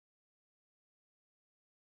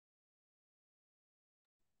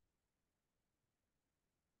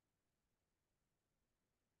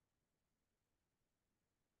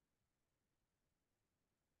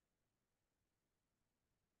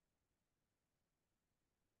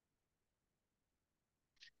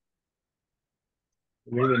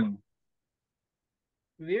Living.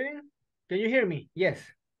 Viewing? Can you hear me? Yes.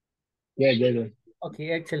 Yeah.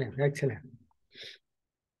 Okay, excellent, excellent.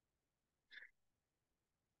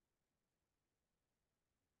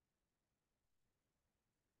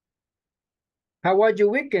 How was your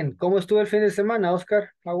weekend? ¿Cómo estuvo el fin de semana,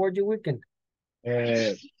 Oscar? How was your weekend?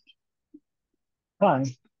 Uh, Fine.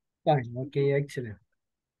 Fine, okay, excellent.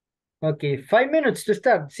 Okay, 5 minutes to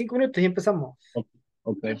start. 5 minutos y empezamos.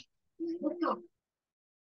 Okay.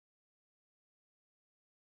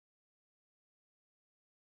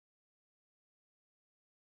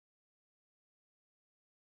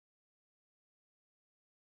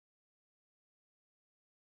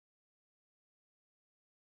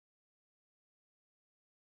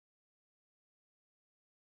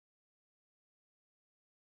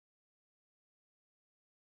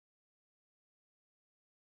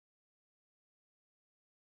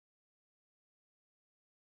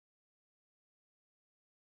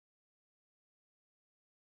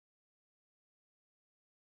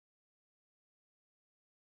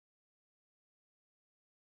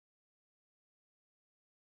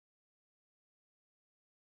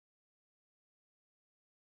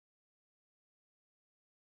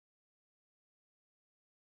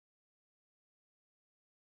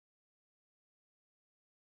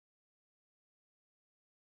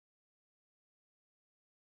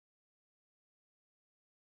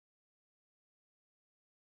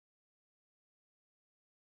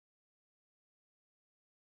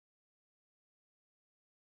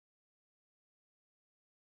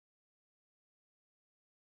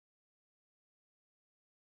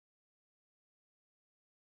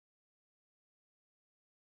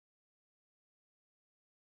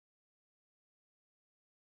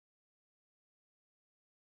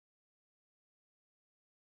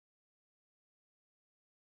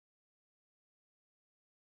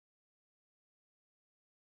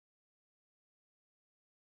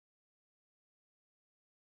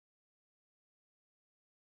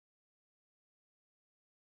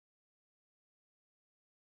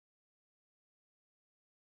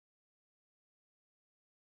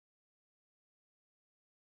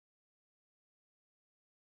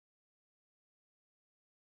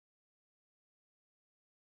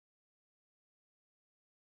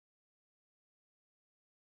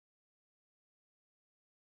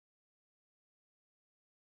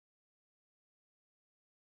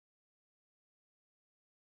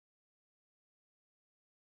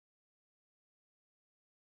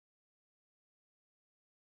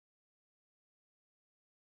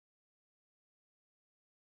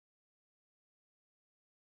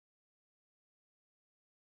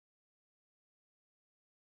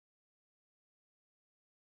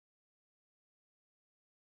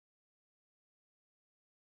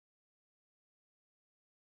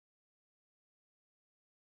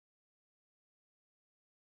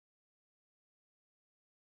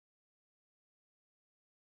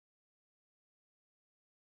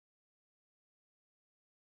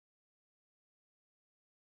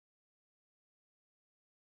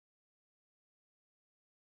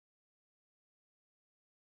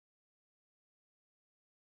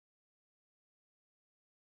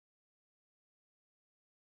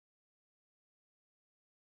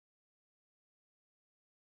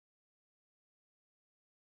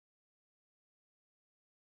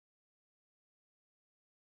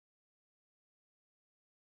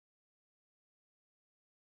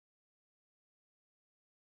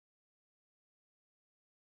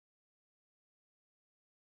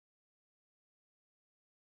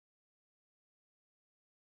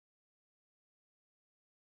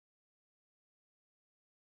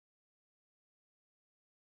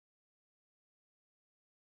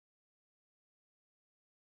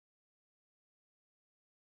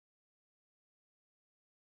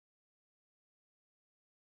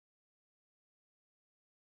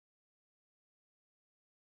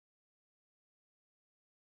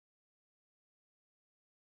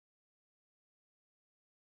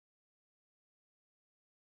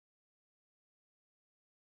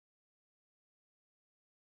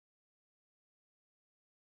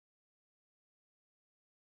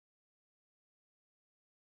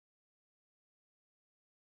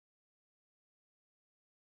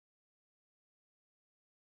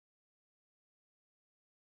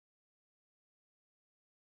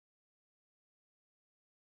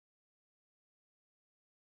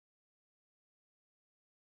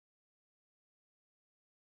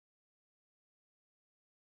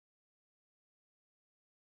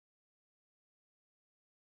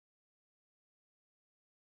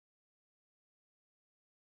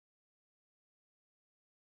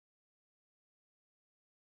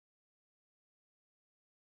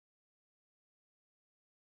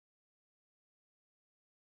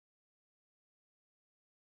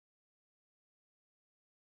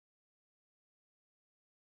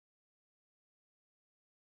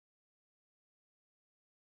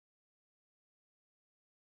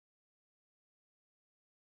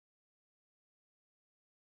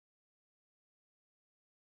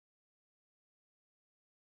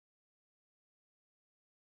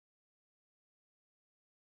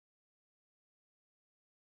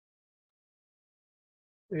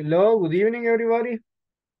 Hello, good evening, everybody.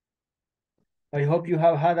 I hope you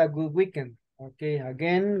have had a good weekend. Okay,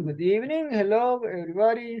 again, good evening. Hello,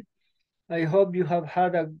 everybody. I hope you have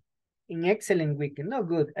had an excellent weekend. Not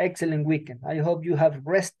good, excellent weekend. I hope you have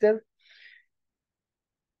rested.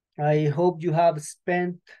 I hope you have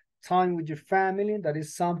spent time with your family. That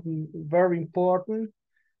is something very important.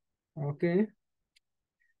 Okay.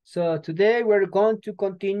 So today we're going to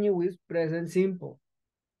continue with present simple.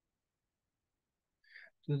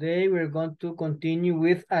 Today we're going to continue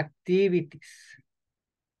with activities.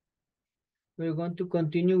 We're going to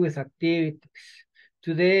continue with activities.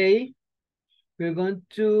 Today we're going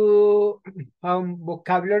to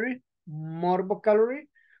vocabulary, more vocabulary.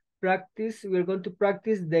 Practice, we're going to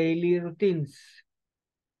practice daily routines.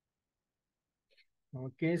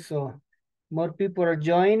 Okay, so more people are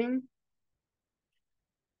joining.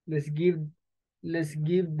 Let's give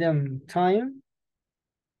them time.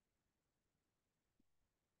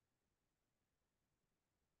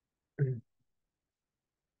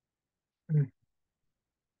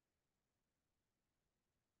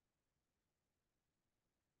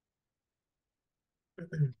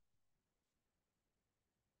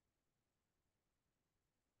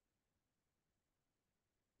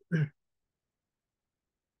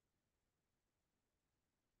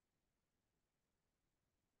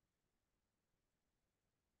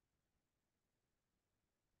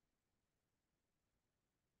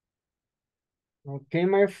 Okay,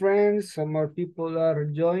 my friends, some more people are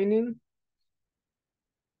joining.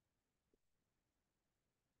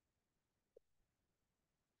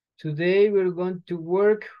 Today we're going to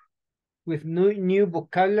work with new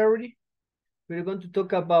vocabulary. We're going to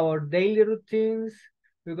talk about our daily routines.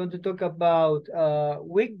 We're going to talk about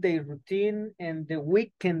weekday routine and the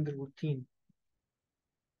weekend routine.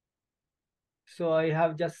 So I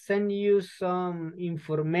have just sent you some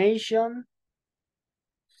information,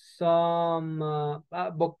 some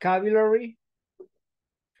vocabulary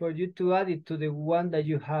for you to add it to the one that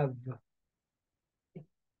you have.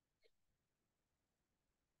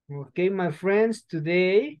 Okay, my friends,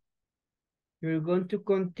 today we're going to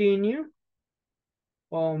continue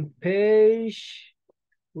on page,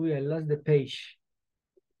 I lost the page.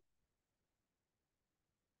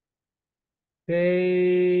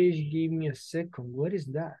 Page, give me a second, what is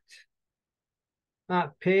that?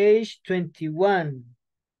 Page 21.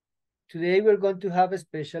 Today we're going to have a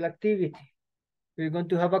special activity. We're going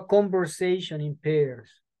to have a conversation in pairs.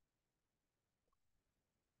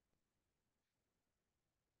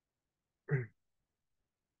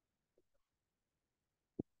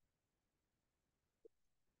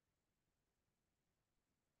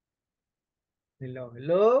 Hello,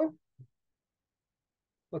 hello.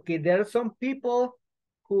 Okay, there are some people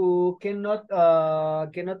who cannot,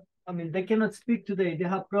 they cannot speak today. They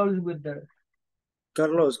have problems with their...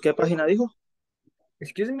 Carlos, ¿qué página dijo?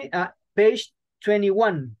 Excuse me, page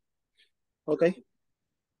 21. Okay.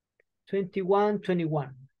 21.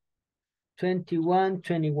 21.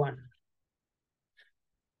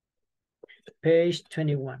 Page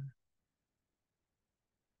 21.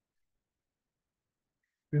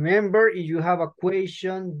 Remember, if you have a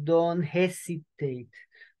question, don't hesitate.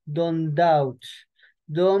 Don't doubt.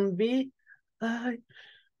 Don't be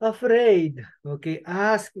afraid. Okay,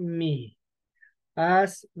 ask me.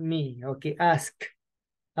 Ask me. Okay, ask.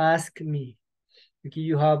 Ask me. Okay,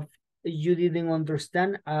 you didn't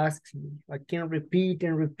understand, ask me. I can repeat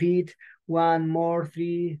and repeat 1 more,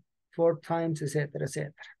 3, 4 times, etc.,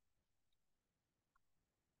 etc.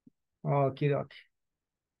 Okay, okay.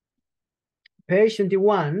 Page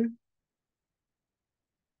 21.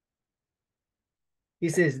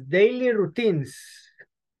 It says daily routines.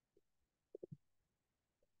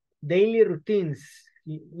 Daily routines.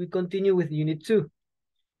 We continue with unit 2.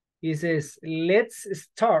 It says, let's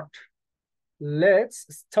start. Let's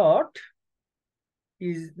start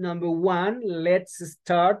is number 1. Let's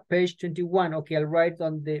start page 21. Okay, I'll write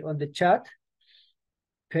on the chat.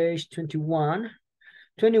 Page 21.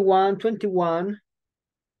 21.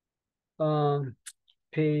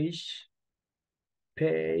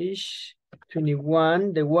 Page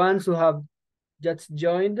 21. The ones who have just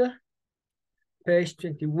joined. Page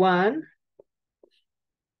 21.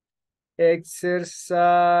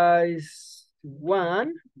 Exercise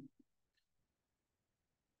 1.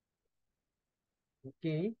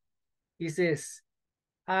 Okay. It says,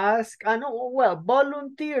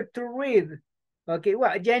 volunteer to read. Okay,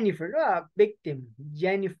 well, Jennifer, victim,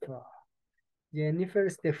 Jennifer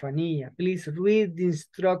Stefania, please read the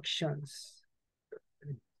instructions.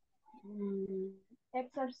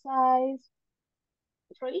 Exercise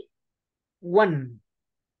 3. 1.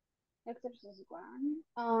 Exercise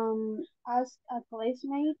 1. Ask a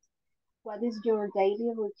classmate, what is your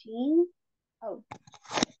daily routine? Oh,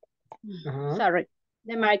 Ajá. sorry,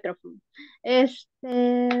 the microphone.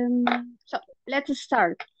 So, let's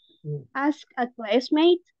start. Mm. Ask a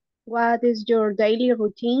classmate, what is your daily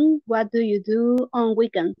routine? What do you do on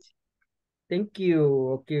weekends? Thank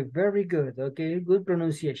you. Okay, very good. Okay, good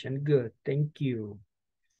pronunciation. Good. Thank you.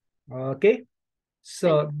 Okay.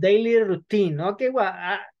 So daily routine. Okay, well,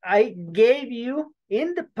 I gave you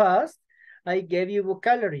in the past, I gave you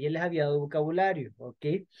vocabulary. Yo les había dado vocabulario.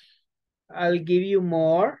 Okay. I'll give you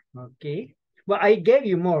more. Okay. Well, I gave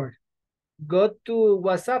you more. Go to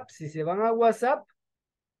WhatsApp. Si se van a WhatsApp.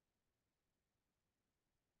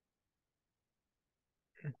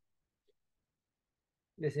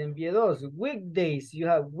 Les envié dos. Weekdays. You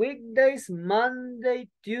have weekdays, Monday,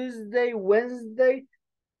 Tuesday, Wednesday,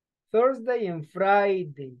 Thursday, and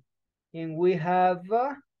Friday. And we have,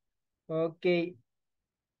 okay.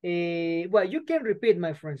 Well, you can repeat,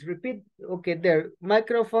 my friends. Repeat. Okay, there.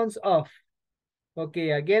 Microphones off.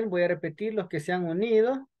 Okay, again, voy a repetir los que se han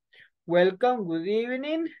unido. Welcome, good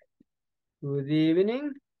evening. Good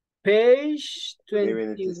evening. Page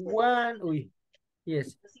 21. Uy,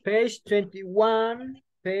 yes. Page 21.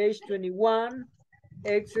 Page 21.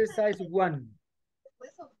 Exercise 1.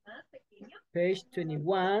 Page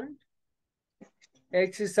 21.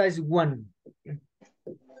 Exercise 1.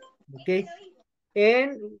 Okay.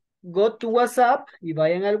 And go to WhatsApp. Y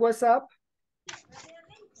vayan al WhatsApp.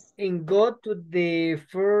 And go to the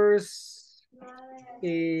first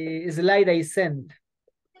slide I sent.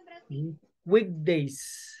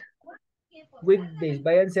 Weekdays. Weekdays.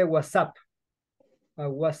 Váyanse a WhatsApp. A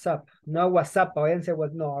WhatsApp. No a WhatsApp. Váyanse a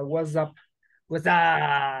WhatsApp. No, a WhatsApp.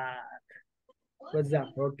 WhatsApp.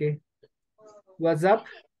 WhatsApp. Okay. WhatsApp.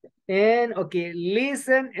 And okay,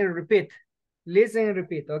 listen and repeat. Listen and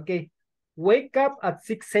repeat. Okay. Wake up at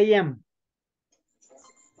 6 a.m.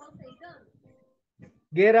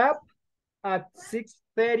 Get up at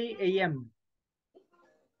 6:30 a.m.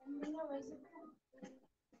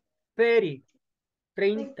 30,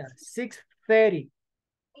 6:30.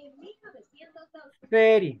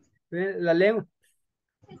 30. La lengua.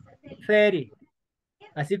 30.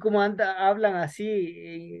 Así como hablan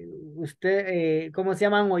así, usted, ¿cómo se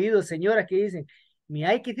llaman oídos, señoras que dicen?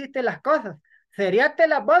 Mira, que hiciste las cosas. Feriate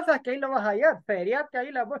las bolsas que ahí lo vas a hallar. Feriate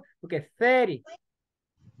ahí las bolsas. Porque 30.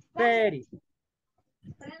 30.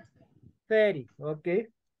 30. Okay.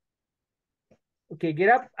 Okay, get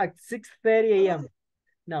up at 6:30 a.m.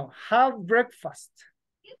 Now, have breakfast.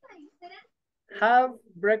 Have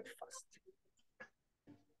breakfast.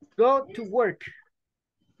 Go to work.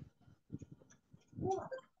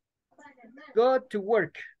 Go to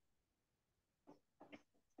work.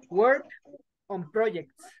 Work on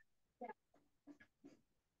projects.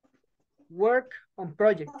 Work on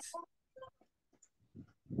projects.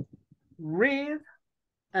 Read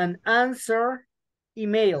and answer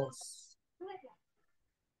emails.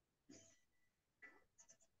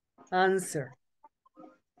 Answer.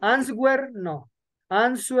 Answer, no.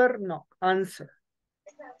 Answer, no. Answer.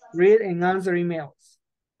 Read and answer emails.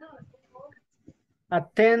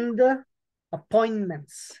 Attend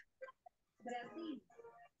appointments.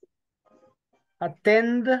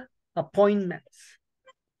 Attend appointments.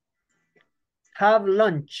 Have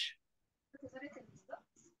lunch.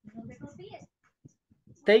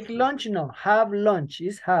 Take lunch, no. Have lunch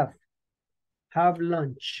is have. Have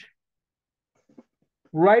lunch.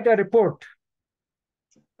 Write a report.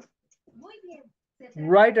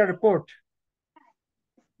 Write a report.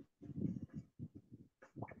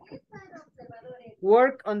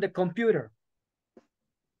 Work on the computer.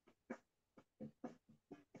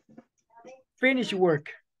 Finish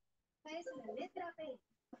work.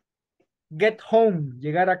 Get home.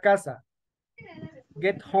 Llegar a casa.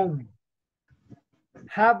 Get home.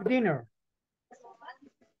 Have dinner.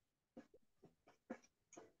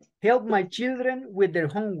 Help my children with their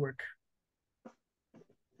homework.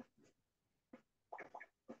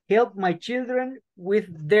 Help my children with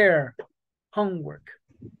their homework.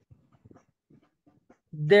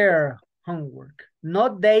 Their homework.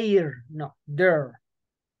 Not their, no, their.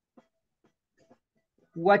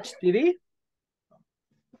 Watch TV.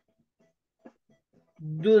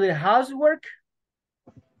 Do the housework.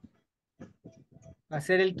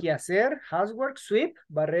 Hacer el quehacer, housework, sweep,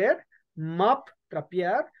 barrer, mop,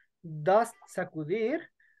 trapear, dust, sacudir,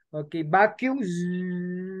 ok, vacuum,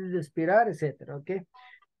 respirar, etc. Ok,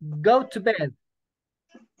 go to bed.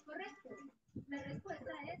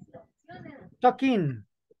 Tuck in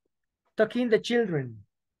the children.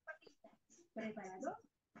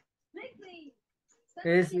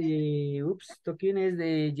 Es, toquín es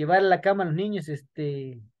de llevar a la cama a los niños,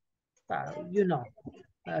 you know.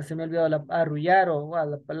 Se me olvidó arrullar o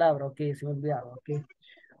la palabra, ok, se me olvidaba, ok.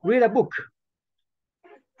 Read a book.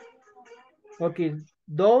 Okay,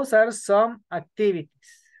 those are some activities.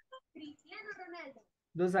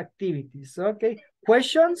 Those activities, okay.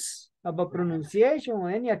 Questions about pronunciation or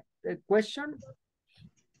any question?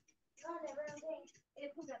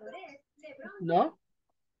 No?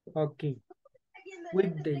 Okay.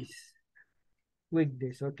 Weekdays.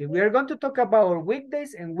 Weekdays, okay. We are going to talk about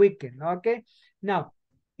weekdays and weekend, okay? Now,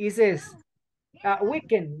 it says,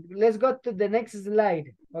 weekend. Let's go to the next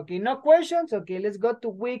slide. Okay, no questions? Okay, let's go to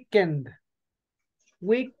weekend.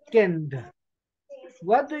 Weekend.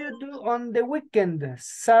 What do you do on the weekend?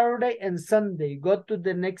 Saturday and Sunday. Go to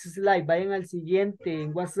the next slide. Vayan al siguiente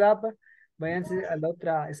en WhatsApp. Váyanse a la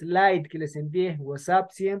otra slide que les envié.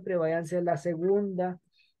 WhatsApp siempre. Váyanse a la segunda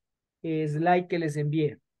slide que les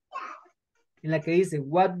envié. En la que dice,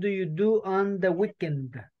 what do you do on the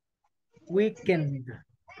weekend? Weekend.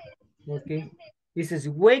 Okay. It says,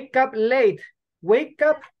 wake up late. Wake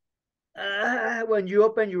up when you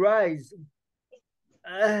open your eyes.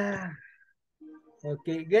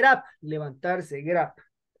 Okay, get up, levantarse, get up.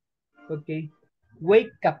 Okay,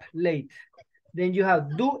 wake up late. Then you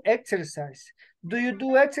have do exercise. Do you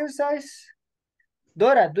do exercise?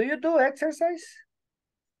 Dora, do you do exercise?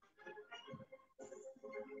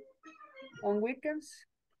 On weekends?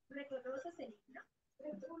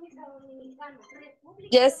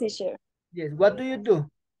 Yes, teacher. Yes, what do you do?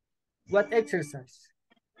 What exercise?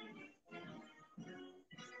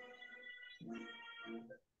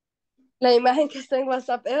 La imagen que está en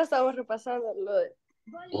WhatsApp, eso estamos repasando. Lo de...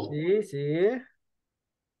 Sí, sí.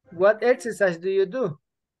 What exercise do you do?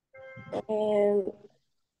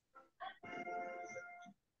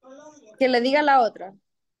 Que le diga la otra.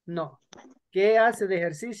 No. ¿Qué hace de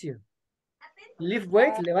ejercicio? Lift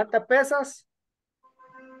weights, levanta pesas.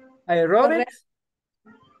 Aerobics.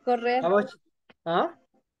 Correr. ¿Ah?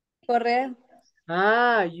 Correr.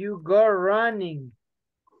 You go running.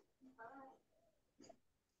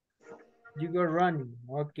 You go running,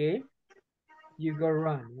 okay. You go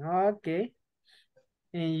running, okay.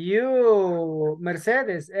 And you,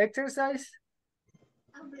 Mercedes, exercise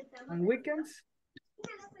on weekends?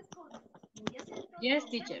 Yes,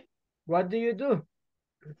 teacher. What do you do?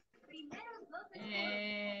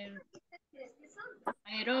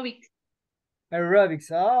 Aerobics. Aerobics,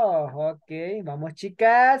 oh, okay. Vamos,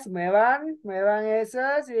 chicas, muevan eso,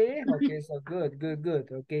 sí. Okay, so good,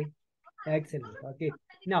 okay. Excellent, okay.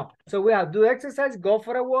 Now, so we have do exercise, go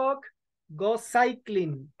for a walk, go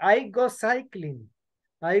cycling. I go cycling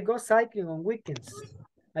on weekends.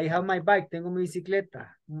 I have my bike, tengo mi bicicleta.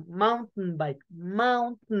 Mountain bike,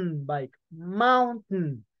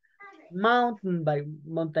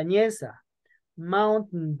 montañesa,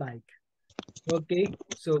 mountain bike. Okay,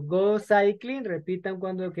 so go cycling, repitan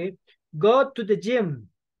cuando, okay. Go to the gym.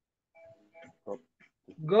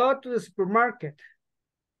 Go to the supermarket.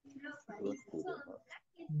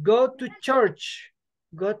 Go to church.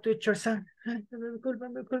 Go to church.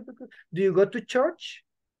 Do you go to church?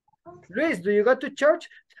 Luis, do you go to church?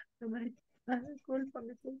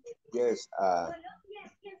 Yes.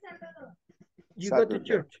 You go to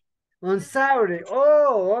church on Saturday.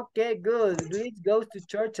 Oh, okay, good. Luis goes to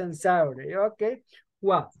church on Saturday. Okay.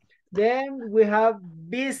 Wow. Then we have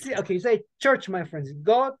busy. Okay, say church, my friends.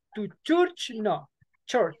 Go to church. No,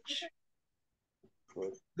 church.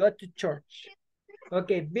 Go to church.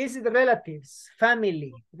 Okay, visit relatives,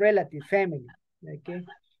 family. Okay.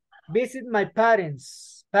 Visit my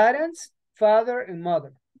parents, father and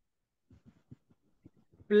mother.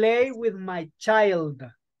 Play with my child.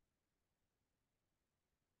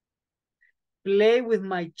 Play with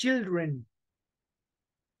my children.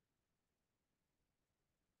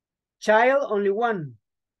 Child, only one.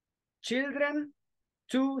 Children,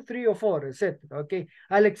 2, 3, or 4, etc. Okay.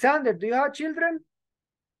 Alexander, do you have children?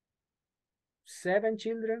 7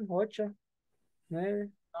 children, 8,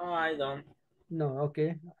 9. No, I don't. No,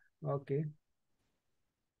 okay. Okay.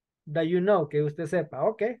 That you know, que usted sepa.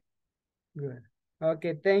 Okay. Good.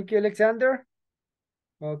 Okay, thank you, Alexander.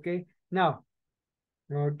 Okay, now.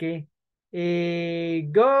 Okay.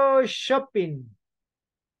 Go shopping.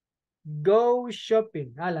 Go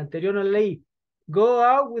shopping. La anterior no leí. Go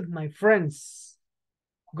out with my friends.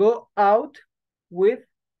 Go out with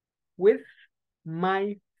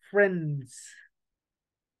my friends.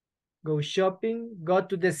 Go shopping. Go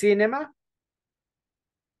to the cinema.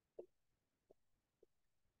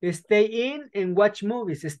 Stay in and watch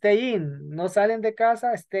movies. Stay in. No salen de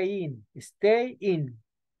casa. Stay in. Stay in.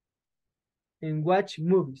 And watch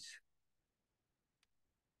movies.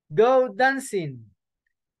 Go dancing.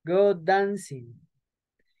 Go dancing.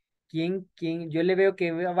 ¿Quién? Yo le veo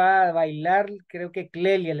que va a bailar, creo que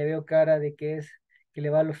Clelia le veo cara de que es, que le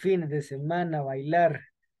va a los fines de semana a bailar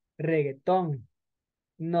reggaetón.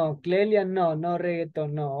 No, Clelia no, no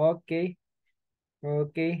reggaetón, no, ok,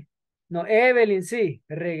 ok. No, Evelyn sí,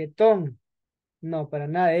 reggaetón. No, para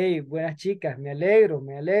nada, ey, buenas chicas, me alegro,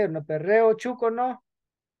 no, perreo chuco no,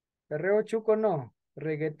 perreo chuco no,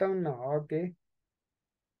 reggaetón no, ok,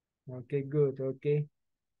 ok, good, ok.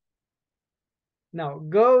 Now,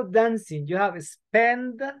 go dancing, you have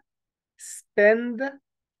spend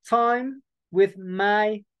time with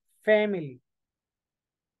my family.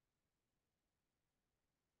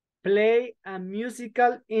 Play a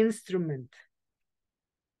musical instrument.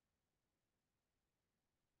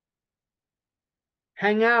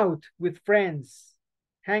 Hang out with friends.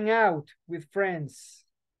 Hang out with friends.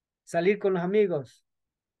 Salir con los amigos.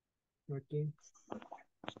 Okay.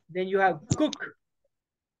 Then you have cook.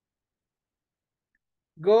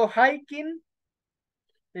 Go hiking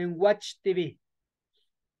and watch TV.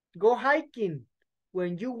 Go hiking.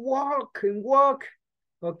 When you walk and walk.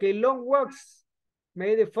 Okay, long walks.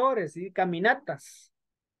 Maybe the forest y caminatas.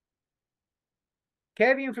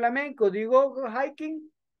 Kevin Flamenco, do you go hiking?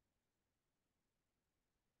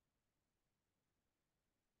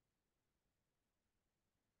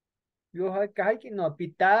 Yo hiking, no,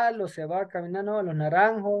 Pital, o se va caminando a los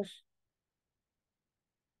naranjos.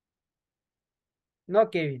 No,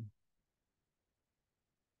 Kevin.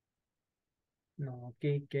 No,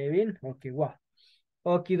 ok, Kevin. Ok, wow.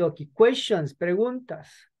 Okidoki. Questions, preguntas.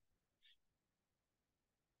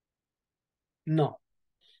 No.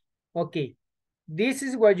 Ok. This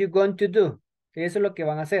is what you're going to do. Eso es lo que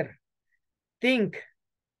van a hacer. Think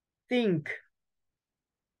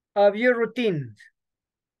of your routine.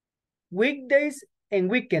 Weekdays and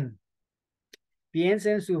weekend.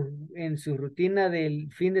 Piensa en su rutina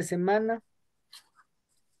del fin de semana.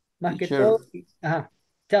 Más que Teacher, todo. Ajá.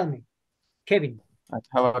 Tell me. Kevin. I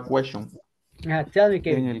have a question. Ajá. Tell me, En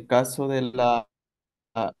Kevin. el caso de la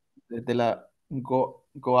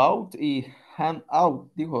go out y hang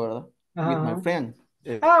out, dijo, ¿verdad? With my Ajá. friend.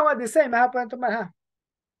 Well, the same. Ajá, pueden tomar. Ajá.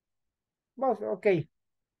 Both, okay.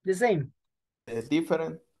 The same.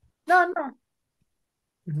 Different. No.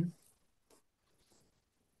 Mhm.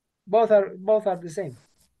 Both are the same.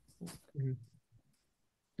 Mhm.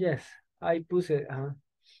 Yes, I puse it.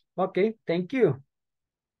 Okay, thank you.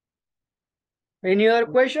 Any other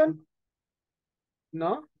question?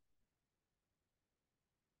 No?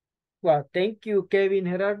 Well, thank you, Kevin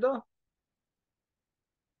Gerardo.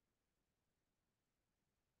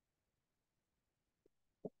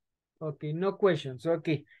 Okay, no questions.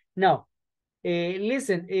 Okay, now,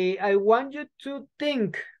 listen, I want you to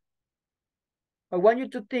think. Well,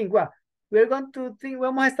 we're going to think,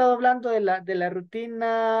 hemos estado hablando de la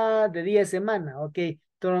rutina de día de semana, ok,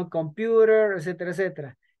 turn on computer, etcétera,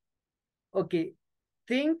 etcétera. Ok,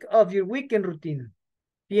 think of your weekend routine.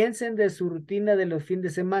 Piensen de su rutina de los fines de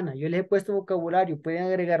semana. Yo les he puesto vocabulario, pueden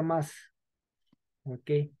agregar más. Ok,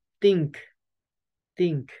 think.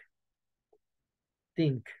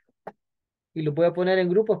 Y lo voy a poner en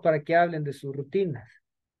grupos para que hablen de sus rutinas.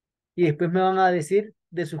 Y después me van a decir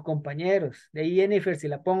de sus compañeros. De ahí Jennifer, si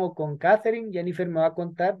la pongo con Catherine, Jennifer me va a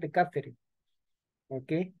contar de Catherine.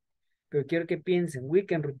 ¿Ok? Pero quiero que piensen,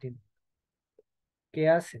 weekend routine. ¿Qué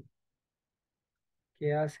hacen?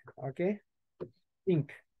 ¿Ok?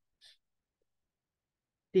 Think.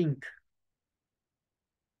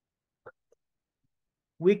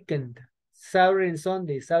 Weekend. Saturday and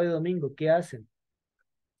Sunday, sábado y domingo, ¿qué hacen?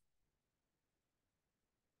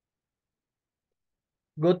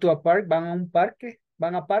 Go to a park, van a un parque,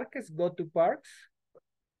 van a parques, go to parks.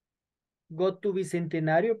 Go to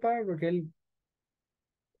Bicentenario Park, porque él...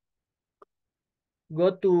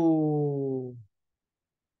 Go to...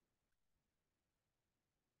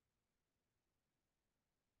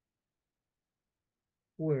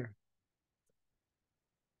 Where?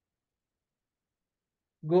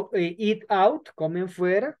 Go, eat out, comen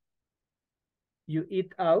fuera. You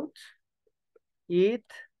eat out. Eat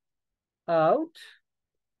out.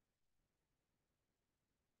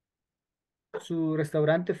 Su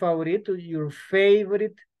restaurante favorito, your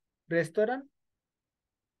favorite restaurant.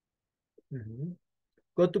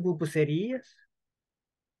 Go to pupuserías.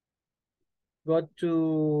 Go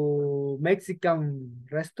to Mexican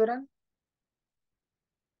restaurant.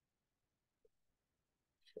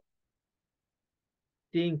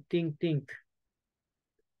 Think.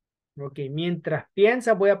 Ok, mientras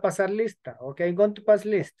piensa voy a pasar lista. Ok, I'm going to pass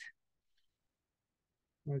list.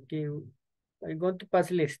 Ok, I'm going to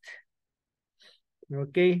pass list.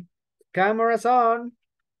 Ok, cameras on.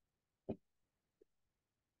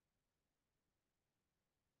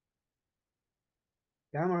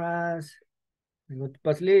 Cameras. Go to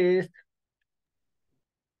pass list.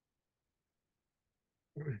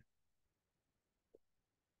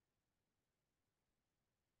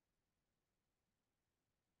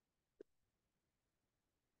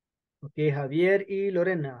 Ok, Javier y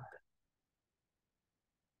Lorena.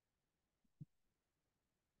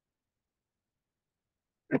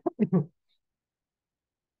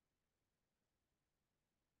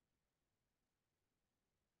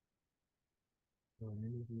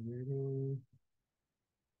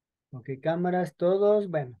 Ok, cámaras, todos,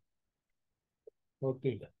 bueno. Ok.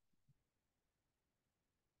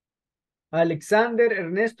 Alexander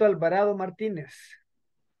Ernesto Alvarado Martínez.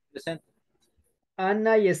 Presente.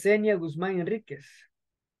 Ana Yesenia Guzmán Enríquez.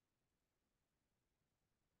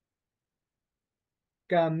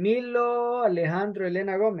 Camilo Alejandro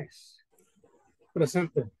Elena Gómez.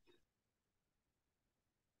 Presente.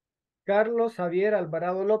 Carlos Javier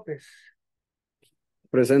Alvarado López.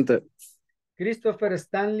 Presente. Christopher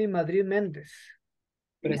Stanley Madrid Méndez.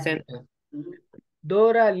 Presente.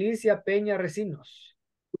 Dora Alicia Peña Recinos.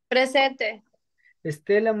 Presente.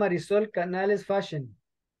 Estela Marisol Canales Fashion.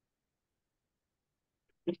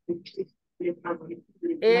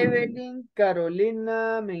 Evelyn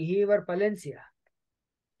Carolina Mengíbar Palencia.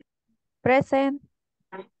 Present.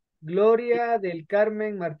 Gloria del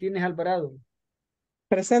Carmen Martínez Alvarado.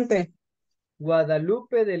 Presente.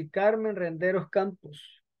 Guadalupe del Carmen Renderos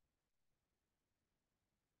Campos.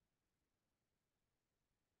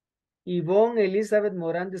 Ivonne Elizabeth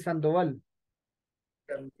Morán de Sandoval.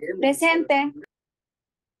 Presente.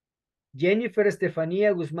 Jennifer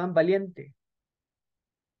Estefanía Guzmán Valiente.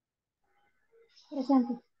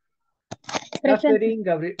 Presente. Catherine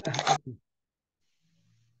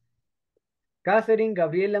Catherine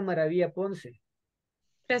Gabriela Maravilla Ponce.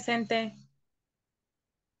 Presente.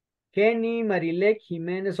 Kenny Marilek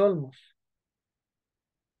Jiménez Olmos.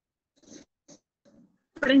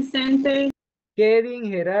 Presente. Kevin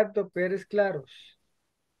Gerardo Pérez Claros.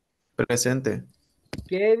 Presente.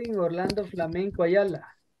 Kevin Orlando Flamenco Ayala.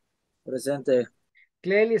 Presente.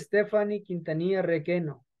 Cleli Stephanie Quintanilla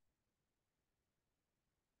Requeno.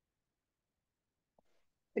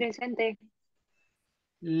 Presente.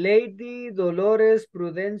 Lady Dolores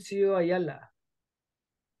Prudencio Ayala.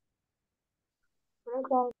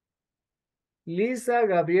 Lisa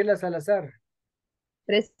Gabriela Salazar.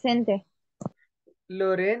 Presente.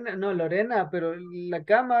 Lorena, no, Lorena, pero la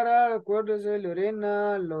cámara, acuérdese,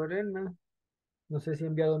 Lorena. No sé si he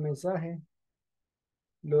enviado mensaje.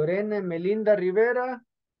 Lorena Melinda Rivera.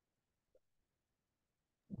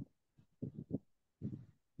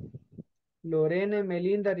 Lorena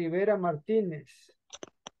Melinda Rivera Martínez.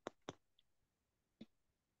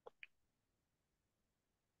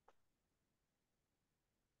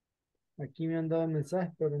 Aquí me han dado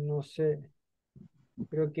mensaje, pero no sé.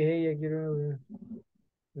 Creo que es ella, quiero ver.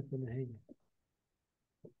 Creo que no es ella.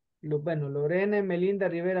 Bueno, Lorena y Melinda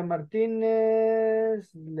Rivera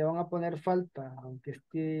Martínez le van a poner falta, aunque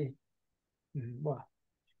esté. Bueno.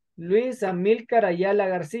 Luis Amílcar Ayala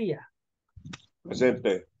García.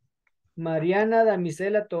 Presente. Mariana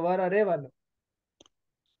Damisela Tobar Arévalo.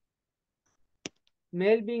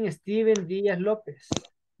 Melvin Steven Díaz López.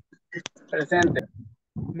 Presente.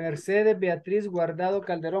 Mercedes Beatriz Guardado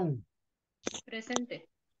Calderón. Presente.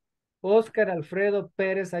 Óscar Alfredo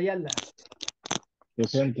Pérez Ayala.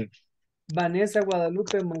 Presente. Vanessa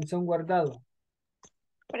Guadalupe Monzón Guardado.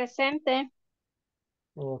 Presente.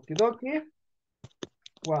 Okidoki.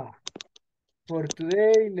 Wow. For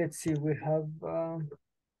today, let's see, we have...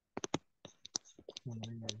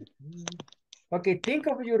 Okay, think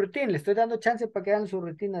of your routine. Le estoy dando chance para que hagan su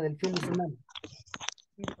rutina del fin de semana.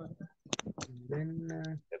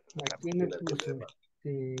 ¿Quién me puso?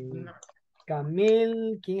 ¿Quién es?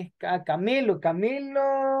 Camilo.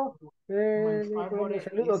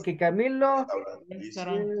 Saludo. Ok, Camilo.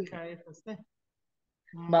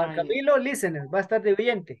 Camilo, listener, va a estar de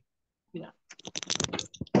oyente.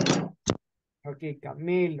 Ok,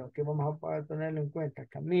 Camilo, que vamos a poder tenerlo en cuenta.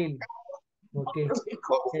 Camilo. Ok.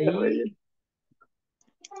 Ahí.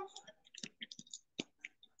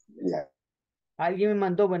 Alguien me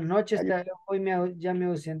mandó buenas noches. Hoy ya me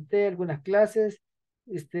ausenté algunas clases.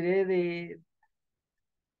 Estaré de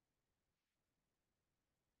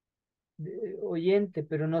oyente,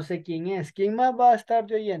 pero no sé quién es. ¿Quién más va a estar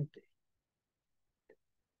de oyente?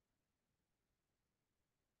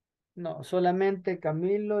 No, solamente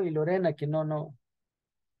Camilo y Lorena, que no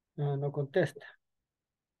contesta.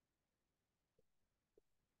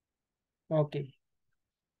 Ok.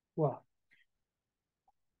 Wow.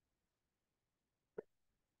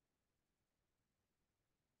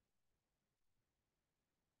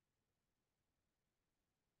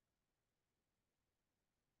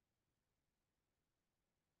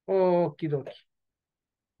 Okie dokie.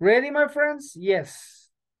 Ready, my friends? Yes.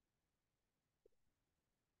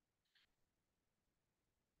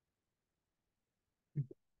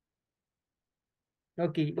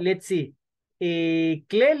 Okay, let's see.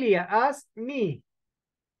 Clelia asked me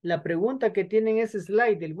la pregunta que tiene en ese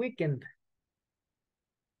slide del weekend.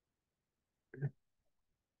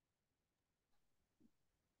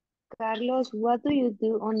 Carlos, what do you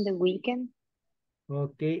do on the weekend?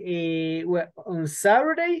 Okay, well, on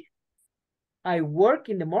Saturday, I work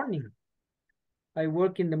in the morning. I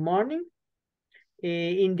work in the morning.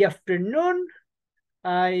 In the afternoon,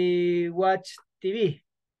 I watch TV.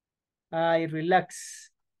 I relax.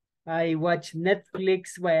 I watch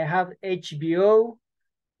Netflix. Where I have HBO,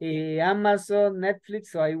 Amazon, Netflix.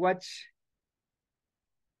 So I watch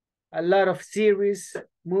a lot of series,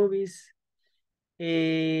 movies.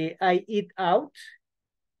 I eat out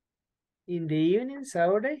in the evening,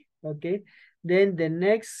 Saturday. Okay. Then the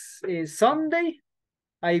next Sunday,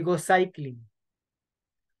 I go cycling.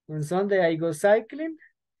 On Sunday, I go cycling.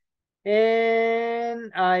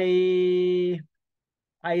 And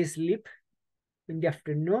I sleep in the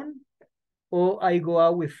afternoon, or I go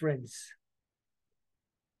out with friends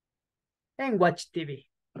and watch TV.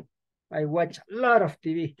 I watch a lot of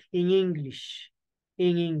TV in English,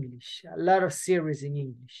 a lot of series in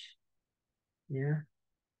English. Yeah.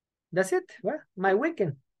 That's it. Well, my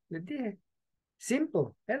weekend. Les dije.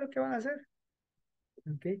 Simple. Es lo que van a hacer.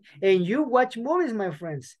 Okay. And you watch movies, my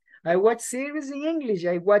friends. I watch series in English.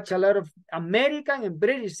 I watch a lot of American and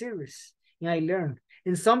British series. And I learn.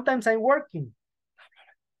 And sometimes I'm working.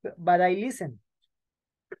 But I listen.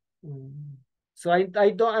 So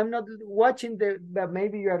I'm not watching but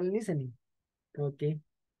maybe you are listening. Okay.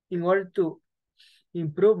 In order to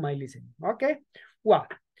improve my listening. Okay. Well,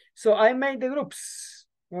 so I made the groups.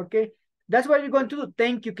 Okay. That's what you're going to do.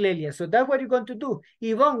 Thank you, Clelia. So that's what you're going to do.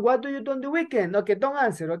 Yvonne, what do you do on the weekend? Okay, don't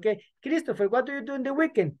answer. Okay. Christopher, what do you do on the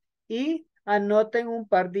weekend? Y anoten un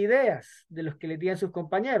par de ideas de los que le digan sus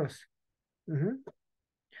compañeros.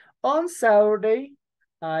 On Saturday,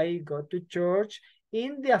 I go to church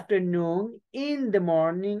in the afternoon, in the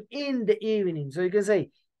morning, in the evening. So you can say,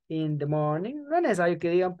 in the morning, no es necesario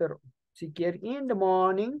que digan, pero si quieren, in the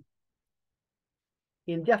morning,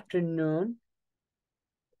 in the afternoon,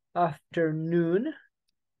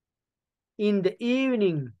 in the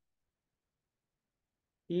evening,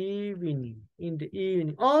 in the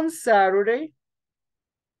evening, on Saturday,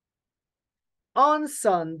 on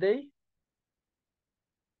Sunday.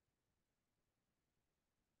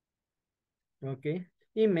 Ok,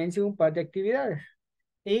 y mencionen un par de actividades.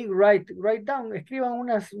 Y write down, escriban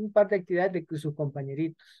un par de actividades de sus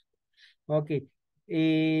compañeritos. Ok,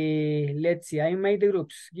 let's see, I made the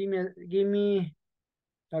groups. Give me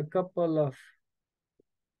a couple of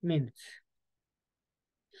minutes.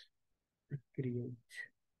 Create.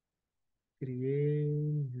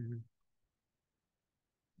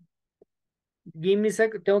 Give me a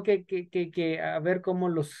second, tengo que a ver cómo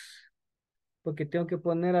los, porque tengo que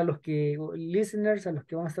poner a los que, listeners, a los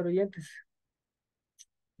que van a estar oyentes.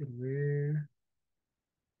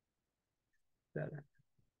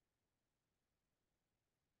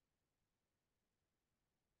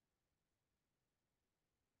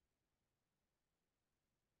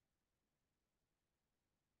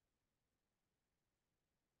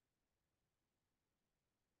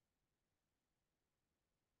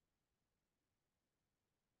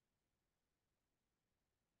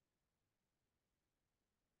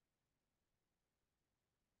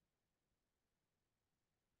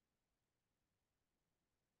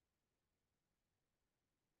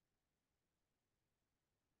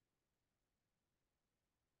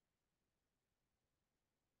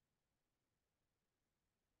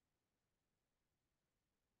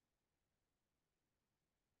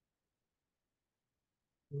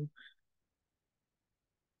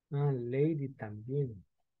 Ah, lady también.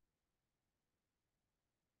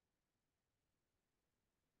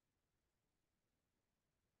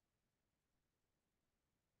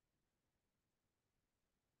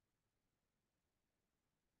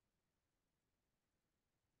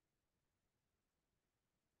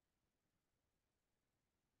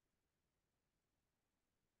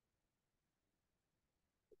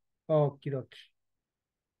 Okidoki.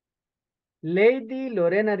 Lady,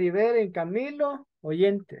 Lorena Rivera y Camilo,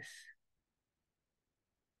 oyentes.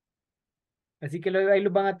 Así que ahí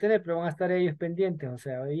los van a tener, pero van a estar ellos pendientes, o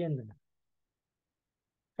sea, oyéndonos.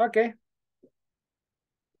 Ok.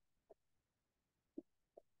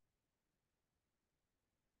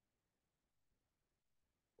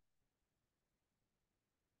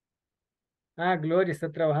 Ah, Gloria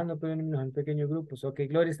está trabajando pero en pequeños grupos. Ok,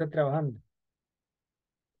 Gloria está trabajando.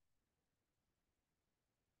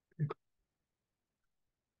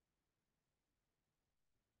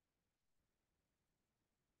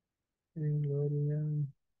 Gloria.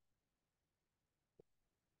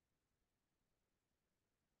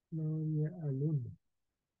 Gloria al uno.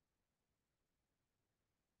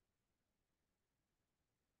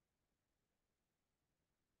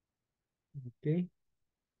 Ok.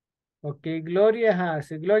 Ok, Gloria, ajá,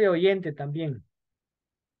 sí, Gloria oyente también.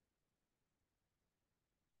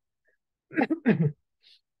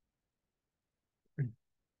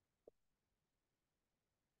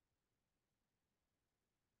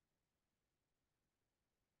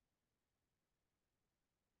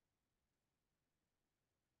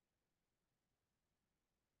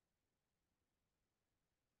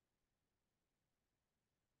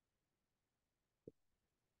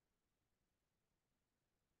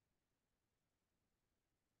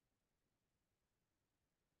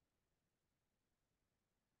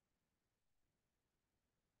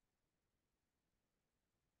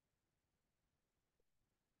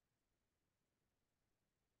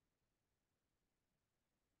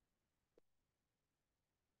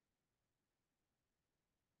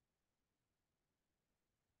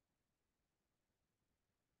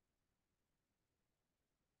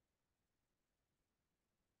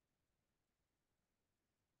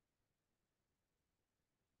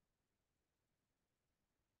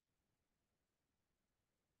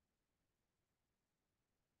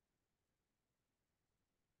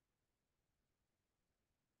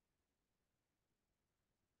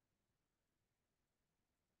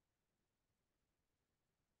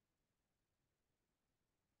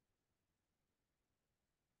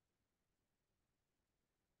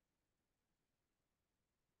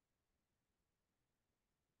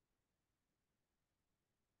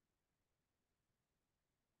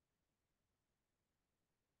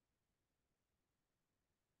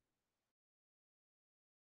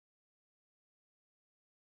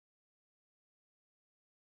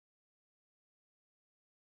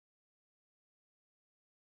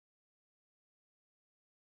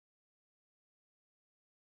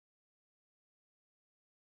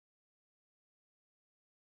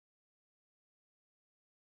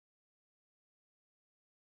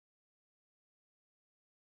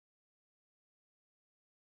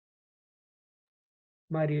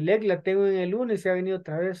 Marilec la tengo en el lunes y se ha venido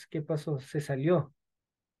otra vez. ¿Qué pasó? Se salió.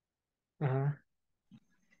 Ajá.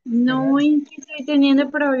 No, es que estoy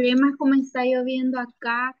teniendo problemas como está lloviendo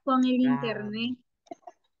acá con el Ah, internet.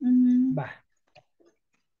 Ujú. va.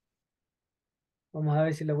 Vamos a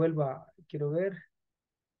ver si la vuelvo a... Quiero ver.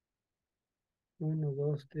 1,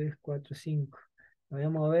 2, 3, 4, 5. Voy a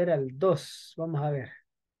mover al 2. Vamos a ver.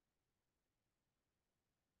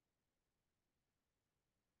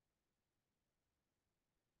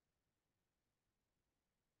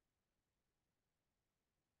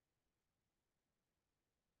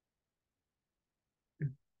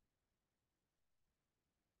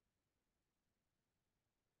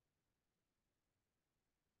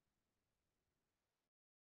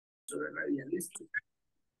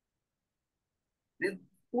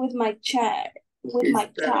 With my child, with my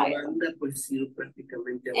child,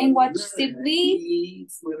 and watch TV,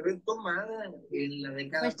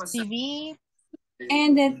 watch TV,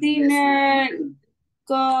 and the dinner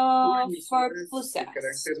go for pussas.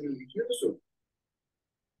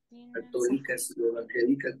 Católicas y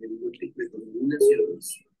evangélicas de múltiples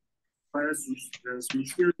denominaciones para sus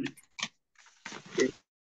transmisiones.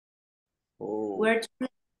 Where to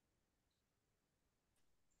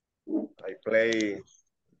I play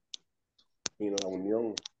in La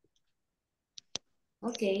Unión.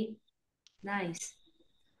 Okay, nice.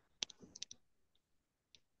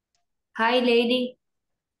 Hi, lady.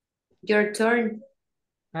 Your turn.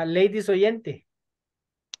 Ladies oyente.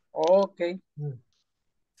 Okay.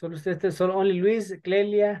 Solo usted, solo only Luis,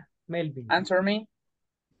 Clelia, Melvin. Answer me.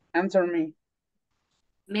 Answer me.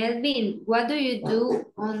 Melvin, what do you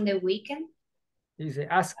do on the weekend? Dice,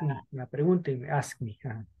 ask me. La pregunten, ask me.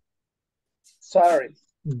 Ajá. Sorry.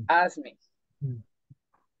 Mm. Ask me. Mm.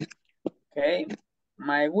 Okay.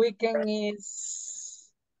 My weekend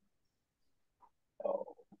is...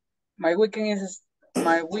 Oh. My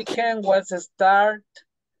weekend was start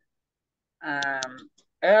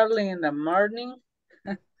early in the morning.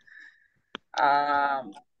 I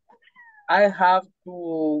have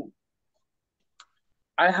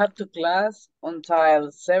to class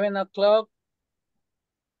until 7 o'clock.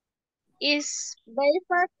 Is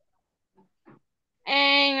breakfast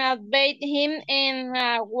and update him and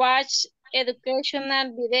watch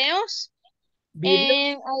educational videos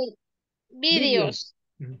Video. and Video.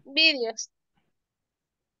 videos.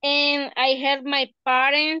 And I help my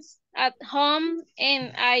parents at home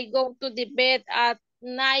and I go to the bed at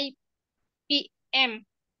 9 p.m.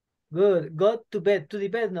 Good. Go to bed. To the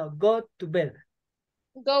bed, no. Go to bed.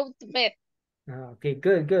 Go to bed. Okay,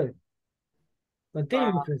 good, good.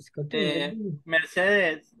 Continue, friends. Continue.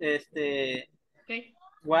 Mercedes, Okay.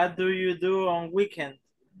 what do you do on weekend?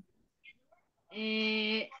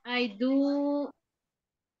 I do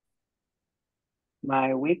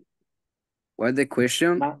My week. What the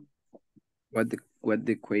question? My, What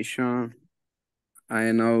the question?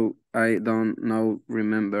 I don't know,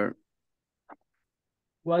 remember.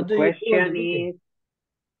 What the do you do on the question weekend? is,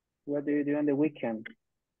 what do you do on the weekend?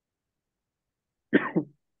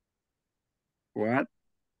 What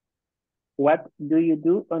What do you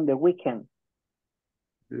do on the weekend?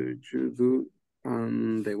 do you do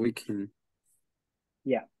on the weekend?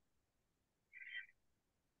 Yeah.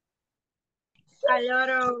 A lot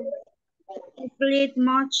of sleep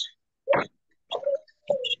much.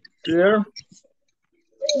 Clear?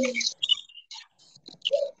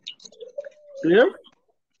 Clear?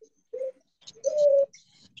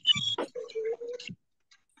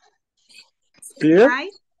 Clear?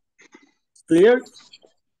 Right? Clear?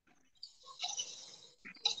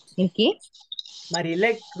 ¿El qué?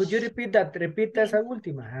 Marilek, could you repeat that? Repeat esa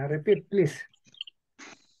última. Repeat, please.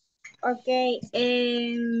 Okay.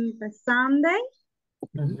 Sunday,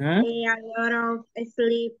 Uh-huh. a lot of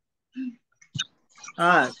sleep.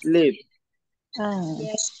 Sleep.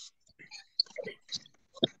 Yes.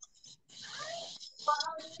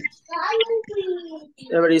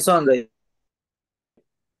 Every Sunday.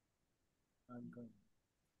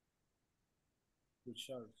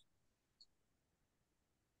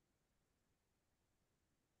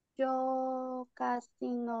 Yo casi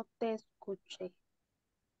no te escuché.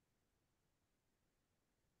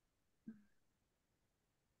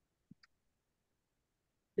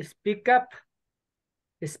 Speak up.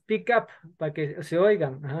 Speak up para que se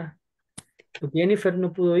oigan. Ajá. Porque Jennifer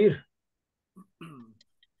no pudo ir.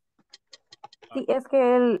 Sí, es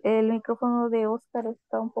que el micrófono de Oscar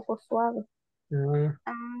está un poco suave.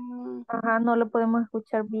 Ajá, no lo podemos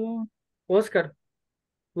escuchar bien. Oscar,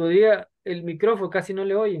 podría, el micrófono casi no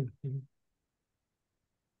le oyen.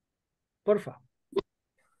 Porfa.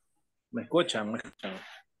 ¿Me escuchan? ¿Me escuchan?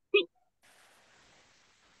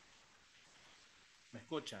 ¿Me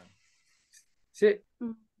escuchan? Sí.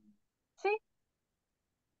 Sí.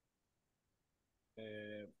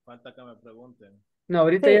 Falta que me pregunten. No,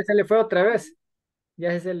 ahorita Sí. ya se le fue otra vez.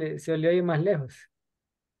 Ya se le oye más lejos.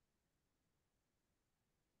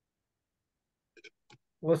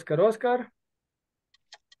 Oscar.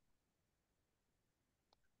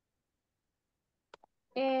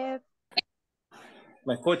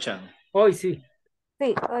 ¿Me escuchan? Hoy sí.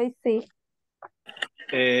 Sí, hoy sí.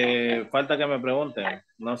 Falta que me pregunten.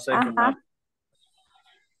 No sé qué Ajá. más.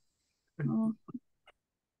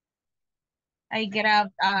 I get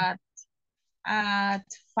up at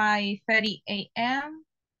 5:30 a.m.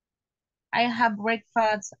 I have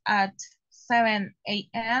breakfast at 7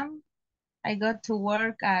 a.m. I go to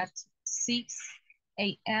work at 6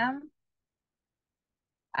 a.m.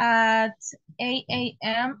 At 8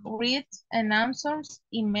 a.m. read and answers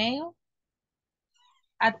email.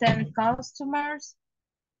 Attend customers.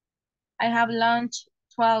 I have lunch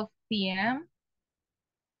 12 p.m.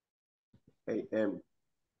 A.M.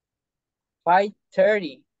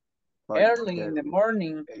 5:30. Early 5:30. in the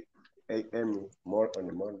morning. A.M. More in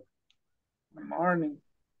the morning. Morning.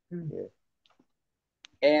 Yeah.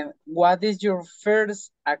 And what is your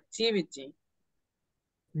first activity?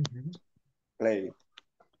 Play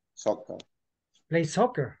soccer. Play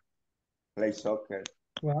soccer. Play soccer.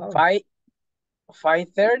 Wow.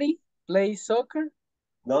 5:30. Play soccer.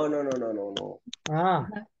 No.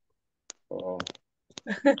 Oh.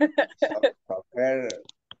 Soccer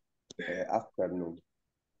afternoon.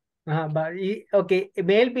 Okay,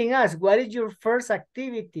 Melvin asks, what is your first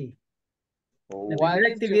activity? La What primera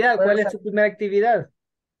is actividad, your ¿cuál first es su primera actividad?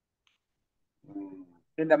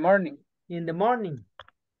 In the morning. In the morning.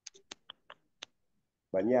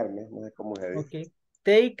 Bañarme, no sé cómo se dice. Okay.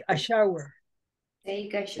 Take a shower.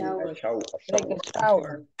 Take a shower. Take a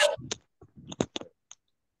shower.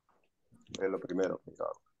 Es lo primero que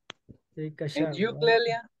hago. Take a shower. And you,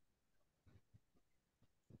 Clelia?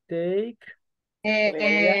 Take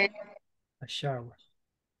Clelia? a shower.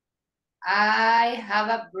 I have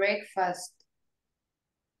a breakfast.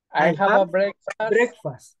 I have a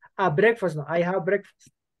breakfast. Breakfast, no. I have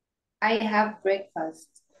breakfast. I have breakfast.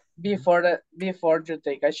 Before you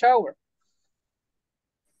take a shower.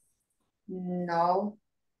 No.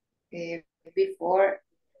 Before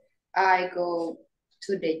I go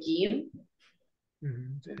to the gym.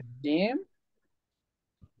 Gym?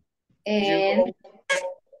 And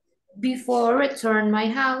before return my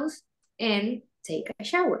house and take a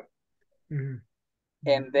shower. Mhm.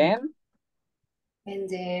 And then, And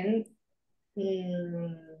then,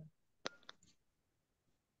 mm,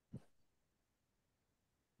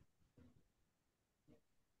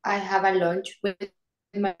 I have a lunch with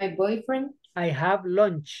my boyfriend. I have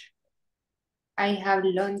lunch. I have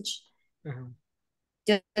lunch. Ajá.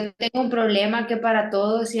 Yo tengo un problema que para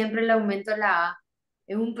todo siempre le aumento la A.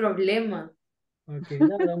 Es un problema. Okay,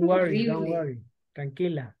 no, don't worry, don't Horrible. worry.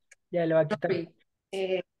 Tranquila. Ya le va a quitar.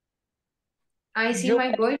 Eh, I see you,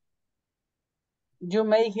 my boyfriend. you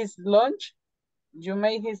made his lunch? You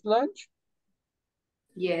made his lunch?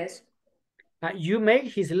 Yes. You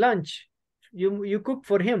make his lunch. You cook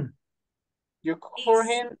for him. You cook for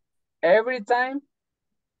him every time?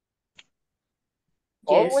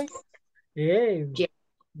 Yes. Always? Yeah, Yeah.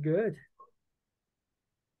 good.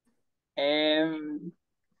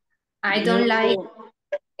 I don't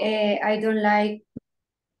like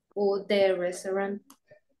food the restaurant.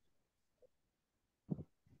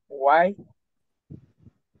 Why?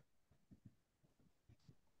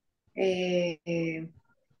 It's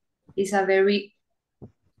a very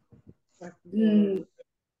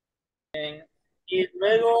Y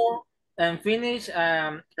luego, and finish,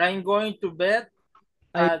 I'm going to bed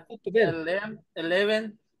at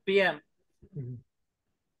 11 p.m.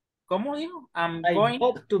 ¿Cómo digo? I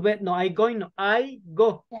go to bed. No, I going. No, I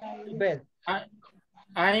go to bed.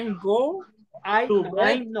 I'm go I to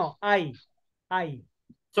bed. no, I.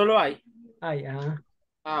 Solo I. I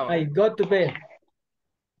Okay. go to bed.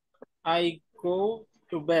 I go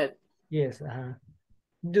to bed. Yes.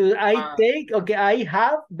 Do I take? Okay, I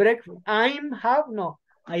have breakfast. I have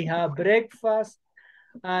breakfast.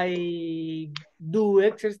 I do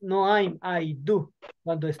exercise. No, I do.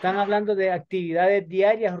 Cuando están hablando de actividades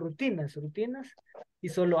diarias, rutinas. Y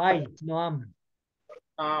solo I, no am.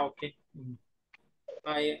 Ok.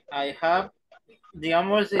 I have,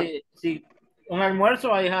 digamos, si un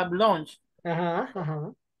almuerzo, I have lunch.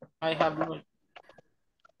 Ajá. I have lunch.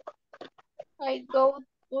 I go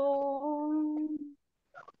to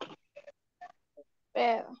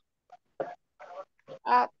bed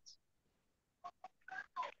at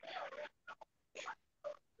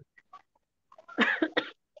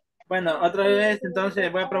Bueno, otra vez, entonces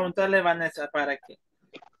voy a preguntarle a Vanessa para que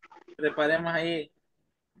preparemos ahí.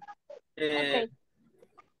 okay.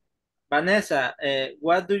 Vanessa,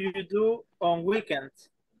 what do you do on weekends?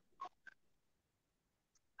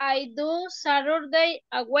 I do Saturday.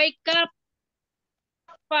 I wake up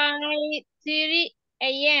 5:30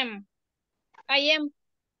 a.m. I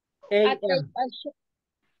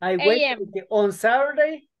wake up on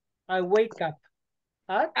Saturday. I wake up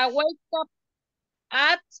at. I wake up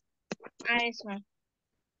at.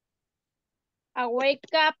 I wake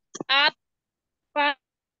up at 5.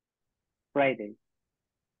 Friday.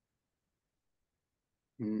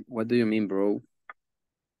 What do you mean, bro?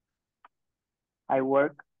 I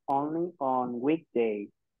work only on weekdays,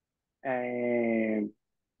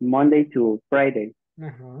 Monday to Friday.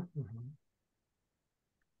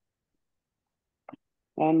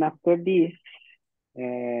 And after this,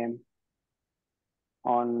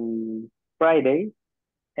 on Friday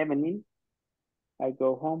evening, I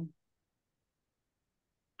go home.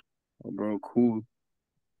 Oh, bro, cool.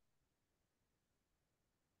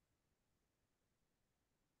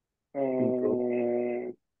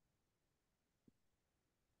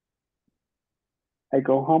 I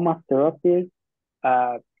go home after office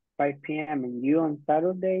at 5 p.m. and you on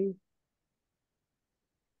Saturday?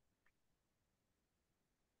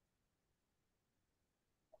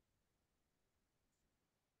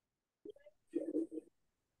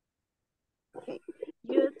 Okay.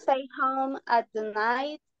 You stay home at the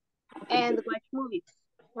night and watch movies,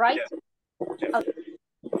 right? Yeah. Okay.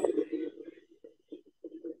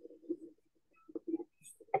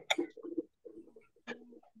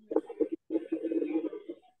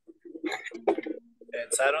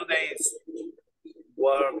 And Saturdays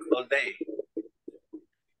work all day.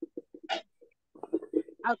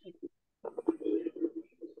 Okay.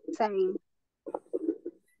 Same.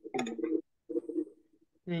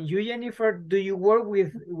 And you, Jennifer, do you work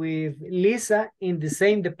with Lisa in the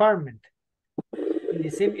same department, in the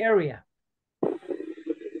same area?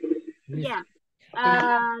 Yeah.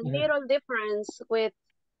 Little difference with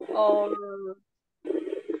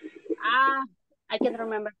I can't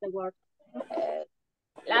remember the word.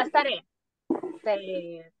 Las tareas.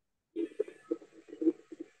 The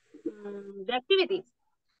activities.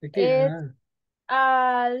 It's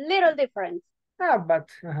a little different. But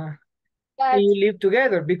you live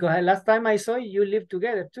together, because last time I saw you live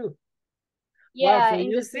together too. Yeah, wow, so in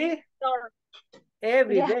you the see store.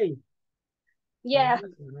 every day. Yeah.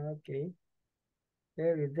 Okay.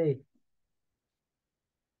 Every day.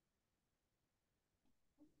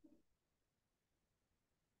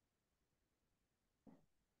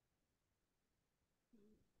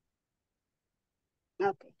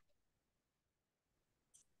 Okay.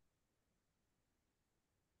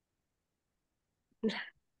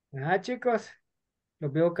 Ajá, chicos.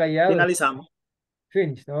 Los veo callados. Finalizamos.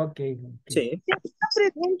 Finished. Okay. Sí. Una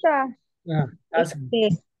pregunta. Ask me.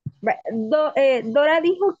 Dora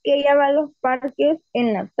dijo que ella va a los parques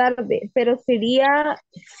en la tarde, pero sería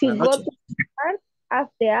she la go noche. to the park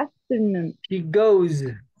after afternoon. She goes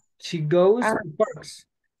to parks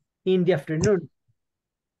in the afternoon.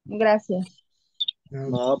 Gracias.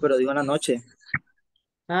 No, pero digo en la noche.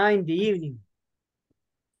 In the evening.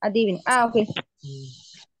 At evening. Okay.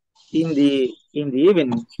 In the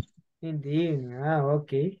evening. In the evening.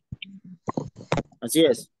 Okay. Así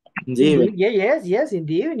es. In the evening. Yes, in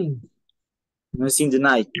the evening. No es in the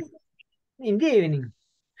night. In the evening.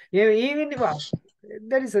 Yeah, evening, well,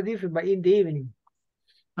 there is a difference, but in the evening.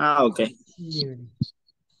 Okay. In the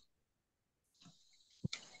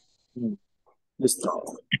evening. Let's start.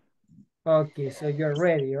 Okay, so you're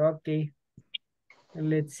ready. Okay.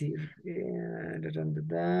 Let's see.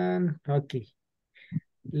 Okay.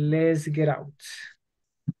 Let's get out.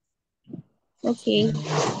 Okay.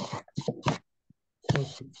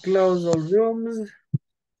 Okay. Close all rooms.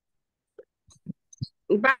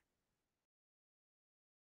 Bye.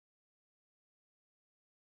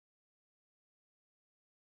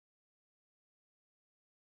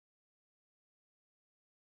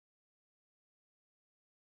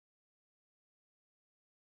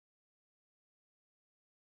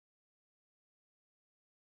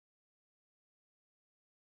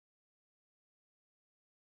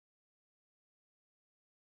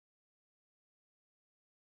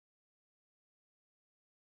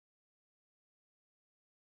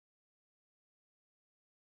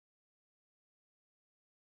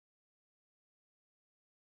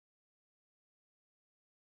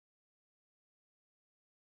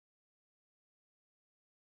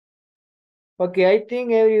 Okay, I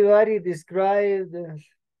think everybody described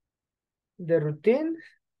the routine.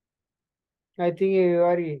 I think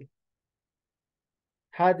everybody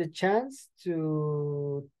had the chance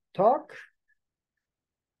to talk.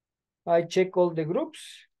 I check all the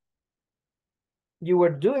groups. You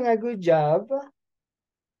were doing a good job.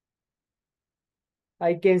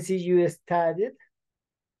 I can see you studied.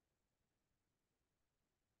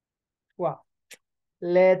 Wow.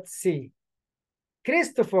 Let's see.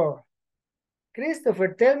 Christopher,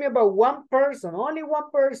 tell me about one person, only one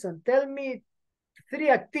person. Tell me 3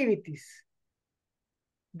 activities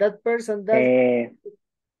that person does.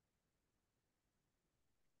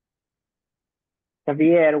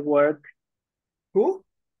 Javier works. Who?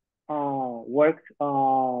 Works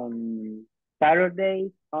on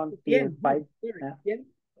Saturday until 5.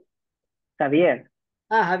 Javier.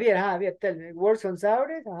 Javier, tell me. Works on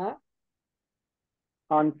Saturdays?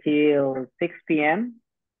 Until 6 p.m.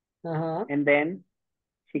 And then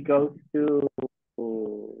she goes to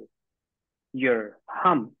your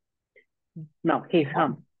home. No, his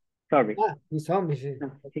home. Sorry. His home.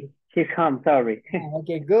 His home, sorry.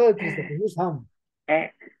 Okay, good, Christopher. His home.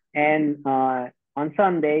 And on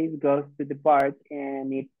Sundays goes to the park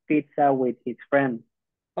and eats pizza with his friends.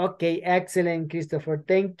 Okay, excellent, Christopher.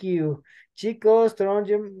 Thank you. Chicos, turn on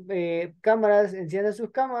your cámaras, enciendan sus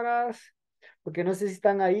cámaras, porque no sé si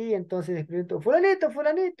están ahí, entonces les pregunto, fulanito,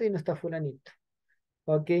 y no está fulanito.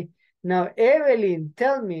 Okay, now Evelyn,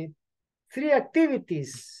 tell me 3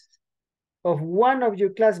 activities of one of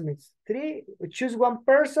your classmates. 3, choose one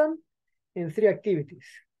person and 3 activities.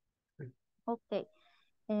 Okay.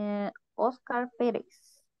 Oscar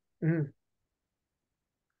Perez.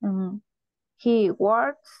 He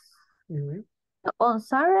works on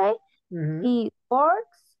Saturday. He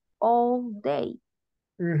works all day.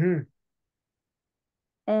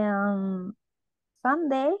 And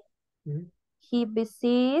Sunday, he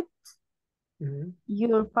visits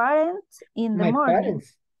your parents in the morning.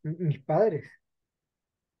 Parents. Mis padres.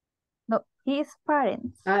 No, his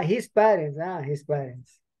parents. His parents. His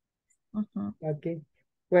parents. Okay.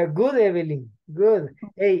 Well, good, Evelyn. Good.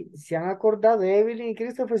 Hey, se han acordado, Evelyn y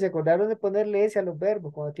Christopher, se acordaron de ponerle S a los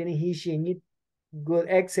verbos cuando tienen he, she, and it. Good.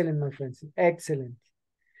 Excellent, my friends. Excellent.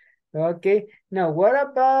 Okay. Now, what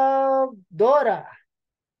about Dora?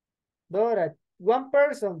 Dora, one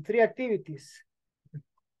person, 3 activities.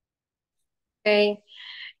 Okay.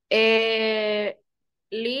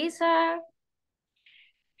 Lisa,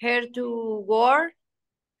 her to work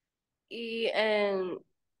and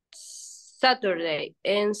Saturday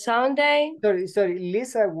and Sunday. Sorry,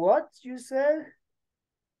 Lisa, what you said?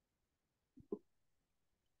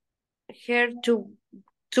 Her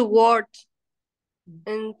to work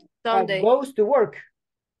and Sunday. Goes to work.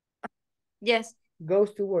 Yes.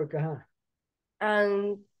 Goes to work,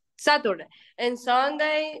 And Saturday. And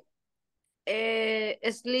Sunday,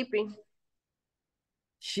 sleeping.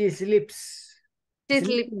 She sleeps. She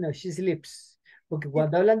Sleeping, sleep. no, she sleeps. Porque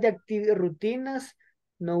cuando hablan de rutinas,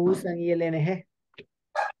 no usan ing,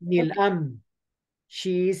 ni el am.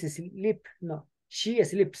 She is asleep. No, she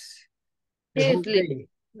sleeps. The She whole sleep. day.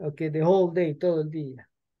 Okay, the whole day, todo el día.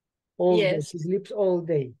 All day. Yes. She sleeps all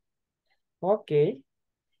day. Okay.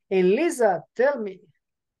 And Lisa, tell me,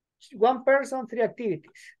 one person, 3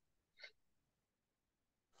 activities.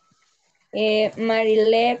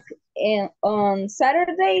 Marilep on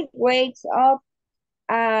Saturday wakes up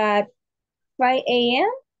at 5 a.m.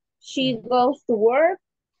 She goes to work.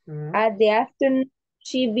 At the afternoon,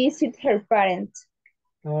 she visits her parents.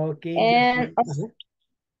 Okay. And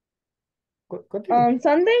on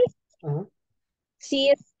Sunday,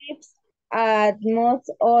 she sleeps at most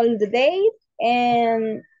all the day,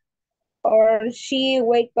 and or she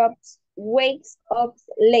wakes up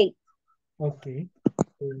late. Okay.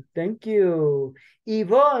 Thank you.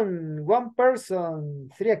 Yvonne, one person,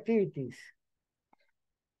 3 activities.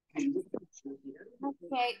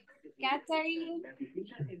 Okay, Catherine.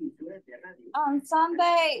 On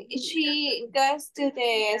Sunday, she goes to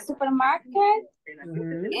the supermarket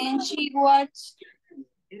and she watches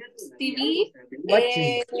TV.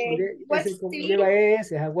 Watches. Watches TV. Lleva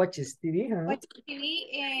ese, watches TV. Watches TV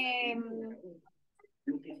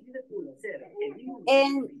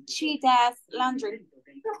and she does laundry.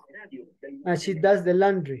 She does the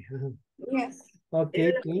laundry. Yes.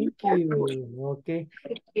 Okay, thank you. Okay.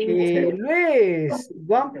 Luis,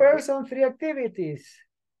 one person, 3 activities.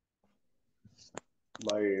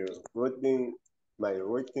 My routine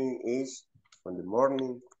is on the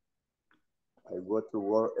morning. I go to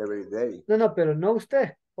work every day. No, pero no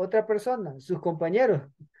usted, otra persona, sus compañeros.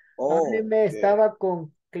 Hábleme, estaba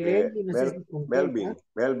con Clem, no sé si con Melvin.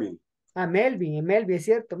 Melvin, es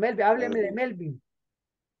cierto. Melvin, hábleme de Melvin.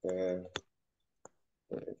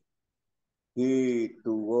 He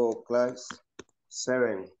to go class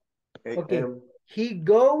 7 a.m. Okay. He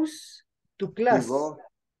goes to class. He go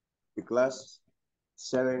to class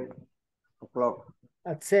 7 o'clock.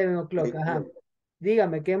 At 7 o'clock, ajá.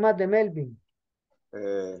 Dígame, ¿qué más de Melvin?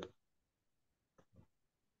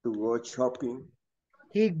 To go shopping.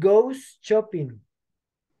 He goes shopping.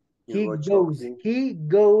 He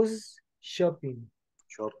goes shopping.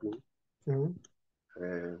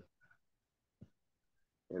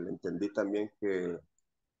 Entendí también que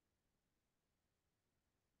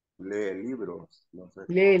lee libros. No sé.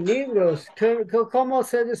 Lee libros. ¿Cómo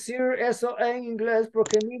se decir eso en inglés?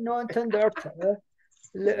 Porque a mí no entender.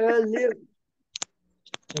 Leer libros.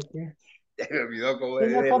 Okay. Me olvidó cómo Y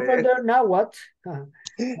no comprender now what?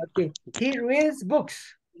 Okay. He reads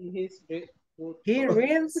books. He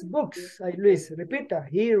reads books. Ay, Luis, repita.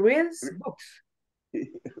 He reads books. He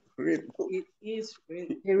reads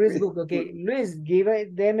books. Okay. Luis,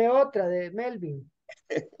 deme otra de Melvin.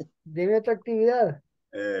 Deme otra actividad.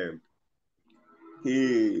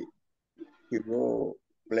 He go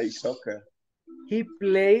play soccer. He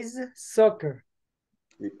plays soccer.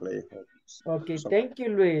 He plays Okay, soccer. thank you,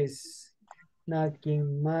 Luis. No,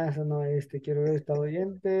 ¿quién más? No, quiero ver esta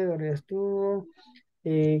oyente. ¿Dónde ya estuvo?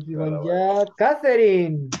 Ivonne ya.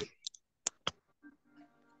 Catherine.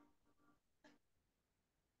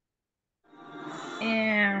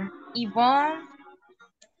 Yvonne,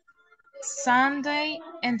 Sunday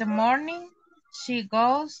in the morning, she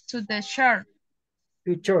goes to the church.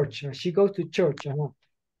 To church. She goes to church.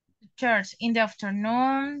 Church. In the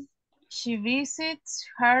afternoon, she visits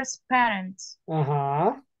her parents.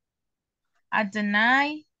 At the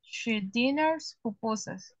night, she dinners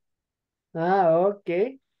pupusas.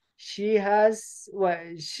 Okay. She has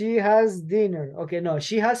dinner. Okay, no,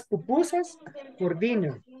 she has pupusas for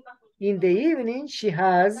dinner. In the evening, she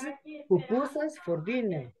has pupusas for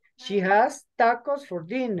dinner. She has tacos for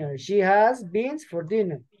dinner. She has beans for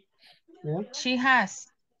dinner. Yeah? She has.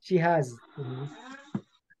 She has.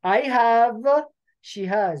 I have. She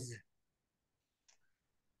has.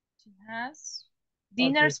 She has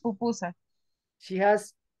dinners pupusas. She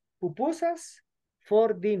has pupusas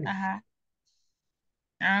for dinner.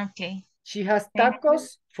 Okay. She has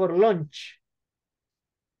tacos for lunch.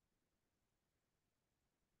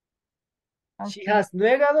 She has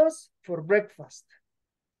nuegados for breakfast.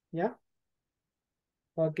 Yeah?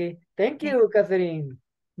 Okay. Thank you, Catherine.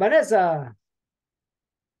 Vanessa.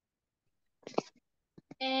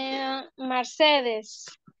 Mercedes.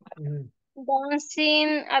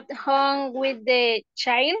 Dancing at home with the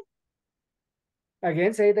child.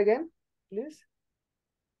 Again, say it again, please.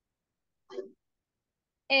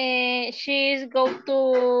 She is go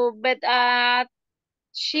to bed at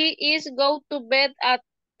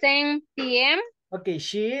 10 p.m. Ok,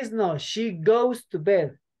 she is, no, she goes to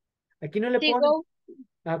bed. Aquí no le She ponen, goes,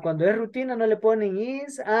 cuando es rutina no le ponen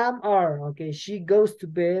is, am, are. Ok, she goes to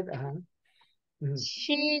bed. Ajá. Ujú.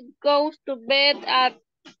 she goes to bed at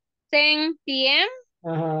 10 p.m.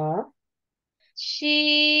 Ajá.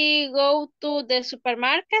 She go to the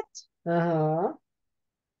supermarket. Ajá.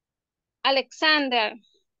 Alexander,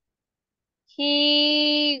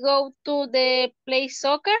 he go to the play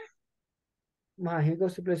soccer. He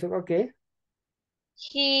goes to play soccer. Ok.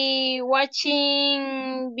 He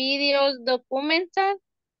watching videos documental.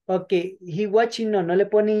 Ok, he watching, no, no le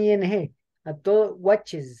ponen ing. A todo,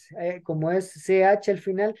 watches, como es ch al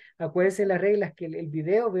final, acuérdense las reglas que el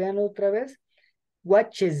video, véanlo otra vez.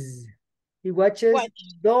 Watches. He watches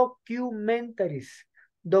documentaries.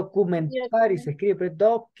 Documentaries, se escribe, pero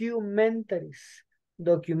documentaries.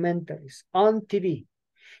 Documentaries on TV.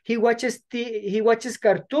 He watches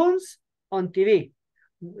cartoons on TV.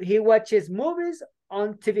 He watches movies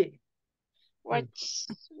on TV. Watches.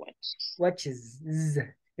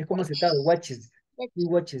 Es como citado, watches. He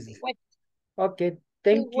watches. Okay,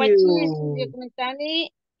 thank He you.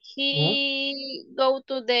 documentary. He go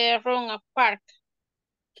to the wrong park.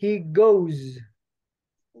 He goes.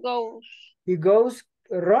 He goes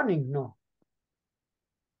running, no.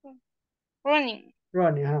 Running.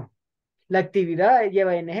 Running, ajá. La actividad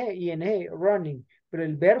lleva ing, running, pero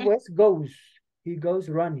el verbo es goes. He goes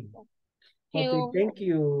running. Okay, thank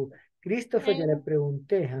you. Christopher, ya le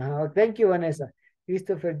pregunté. Ajá. Thank you, Vanessa.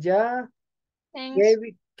 Christopher, ya.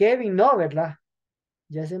 Kevin, no, ¿verdad?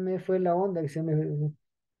 Ya se me fue la onda.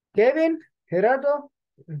 Kevin, Gerardo.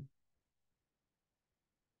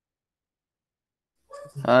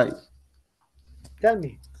 Hi. Tell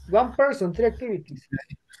me. One person, 3 activities.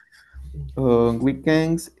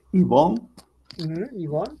 Weekends, Yvonne.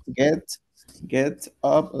 Yvonne. Get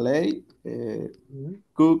up late,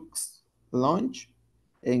 cooks lunch,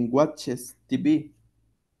 and watches TV.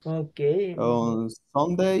 Okay. On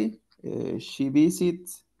Sunday, she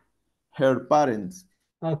visits her parents.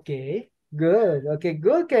 Okay, good. Okay,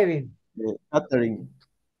 good, Kevin. Catherine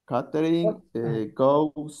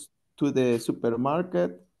goes to the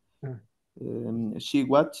supermarket. She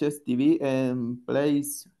watches TV and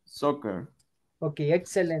plays soccer. Ok,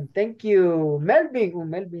 excellent. Thank you. Melvin.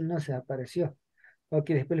 Melvin no se apareció. Ok,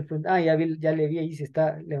 después le pregunto. Ya le vi ahí, se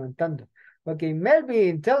está levantando. Ok,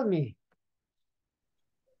 Melvin, tell me.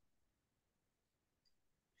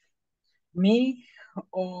 Me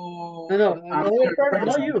or... No,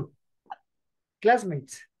 you.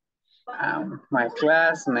 Classmates. My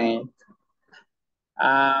classmate.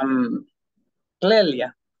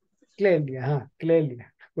 Clelia. Clelia.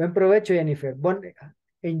 Buen provecho, Jennifer.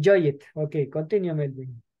 Enjoy it. Ok, continue,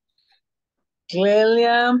 Melvin.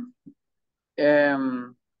 Clelia.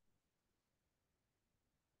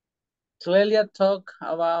 Clelia talk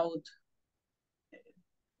about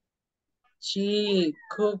she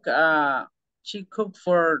cook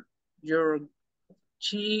for his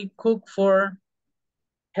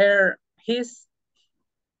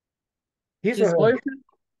boyfriend.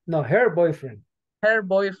 No, her boyfriend. Her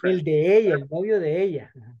boyfriend. El de ella, el novio de ella.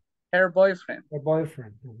 Her boyfriend. Her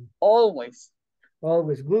boyfriend. Always.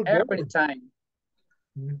 Good Every girl. time.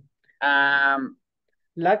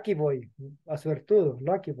 Lucky boy. Suertudo.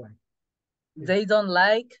 Lucky boy. They don't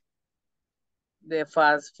like the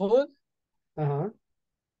fast food.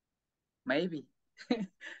 Maybe.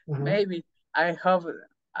 Maybe. I have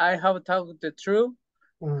talked the truth.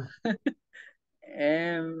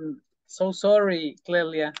 And so sorry,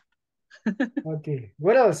 Clelia. Okay.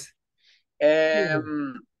 What else?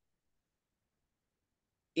 In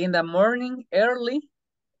the morning early,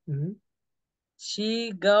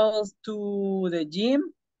 she goes to the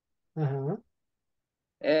gym.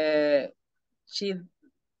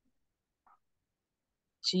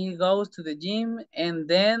 She goes to the gym and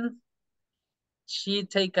then she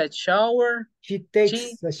take a shower.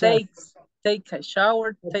 Takes a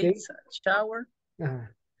shower.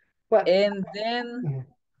 And then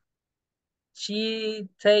she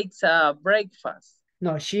takes a breakfast.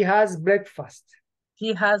 No, she has breakfast.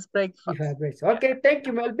 She has breakfast. Okay, thank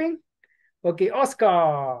you, Melvin. Okay,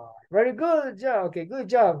 Oscar. Very good job. Okay, good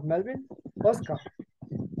job, Melvin. Oscar.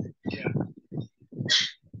 Yeah.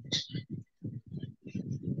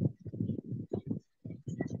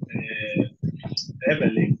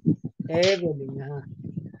 Evelyn.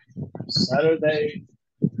 Saturday,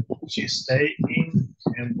 she stay in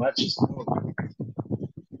and watches movie.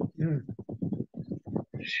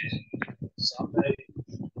 Sunday,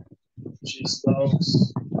 she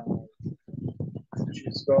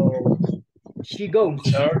goes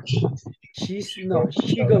to church. She goes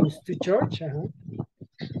to church.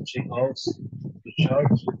 she goes to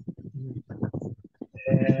church.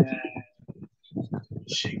 And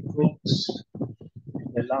she cooks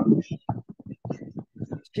the lunch.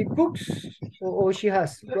 She cooks or she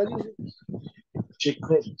has? What is it? She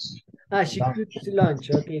cooks. Ah, she cooks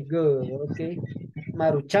lunch. Okay, good. Okay.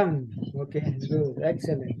 Maruchan. Okay, good.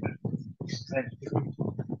 Excellent. Okay.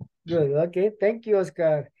 Good. Okay, thank you,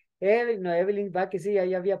 Oscar. Evelyn, no, Evelyn va que sí,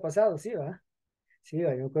 ya había pasado, sí, va. Sí,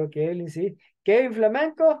 va, yo creo que Evelyn sí. Kevin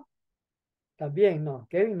Flamenco, también, no.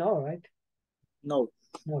 Kevin no, right? No.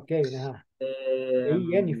 No, Kevin, ajá.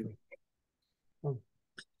 Y Jennifer. Oh.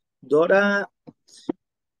 Dora,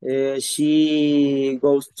 she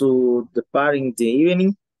goes to the park in the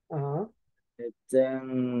evening. Uh-huh.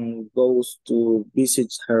 Then goes to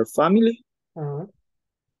visit her family. Uh-huh.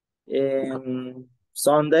 And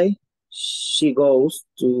Sunday, she goes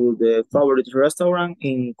to the favorite restaurant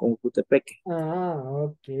in Cojutepeque. Ah,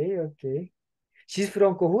 okay, okay. She's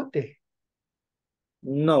from Cojute.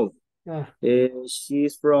 No, Ah,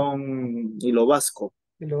 she's from Ilo Vasco.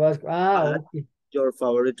 Ilo Vasco. Ah, But okay. your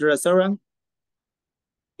favorite restaurant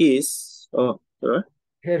is, sorry?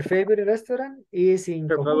 Her favorite restaurant is in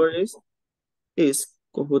Her Cojute. favorite is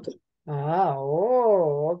Cojute. Ah,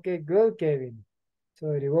 oh, okay, good, Kevin. So,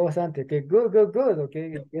 averiguó bastante. Okay, good, good, good.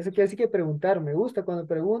 Okay, eso quiere decir que preguntar. Me gusta cuando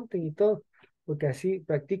pregunten y todo, porque así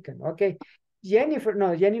practican. Okay. Jennifer,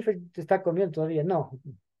 no, Jennifer te está comiendo todavía. No.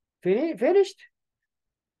 Finished?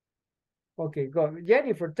 Okay, go.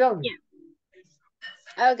 Jennifer, tell me.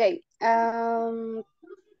 Yeah. Okay.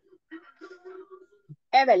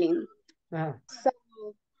 Evelyn. Uh-huh. So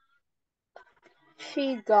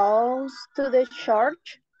she goes to the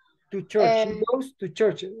church. To church. She goes to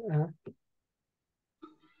church. Uh-huh.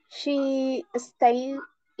 She stays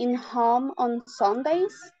in home on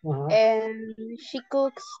Sundays. Uh-huh. And she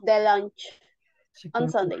cooks the lunch on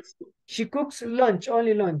Sundays. She cooks lunch,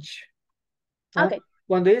 only lunch. ¿Ah? Okay.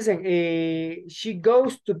 Cuando dicen she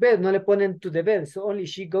goes to bed, no le ponen to the bed, so only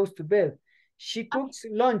she goes to bed. She cooks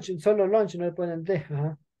lunch, solo lunch, no le ponen de.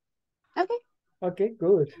 Uh-huh. Okay. Okay,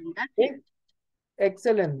 good. That's Okay.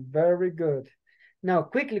 Excellent, very good. Now,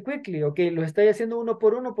 quickly, okay, los estoy haciendo uno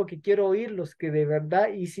por uno porque quiero oír los que de verdad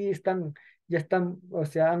y sí están, ya están, o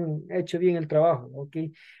sea, han hecho bien el trabajo,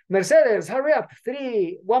 okay. Mercedes, hurry up,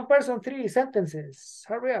 one person, 3 sentences,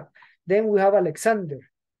 hurry up. Then we have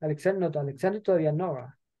Alexander. Alexander todavía no.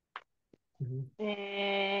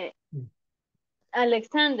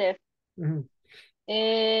 Alexander.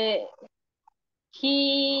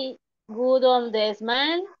 He good on the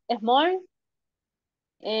small.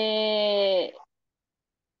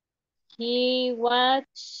 He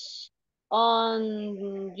watch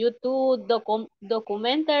on YouTube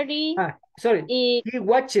documentary. Sorry. He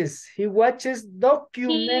watches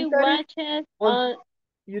documentary on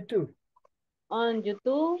YouTube. On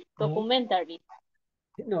YouTube documentary.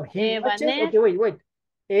 No, he watches. Okay, wait.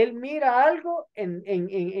 Él mira algo en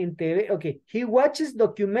TV. Okay, he watches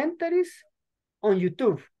documentaries on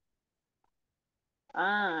YouTube.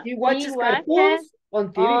 He watches cartoons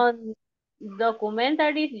on TV. On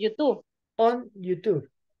documentaries YouTube. On YouTube.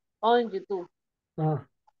 On YouTube.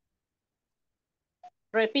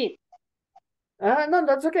 Repeat. No,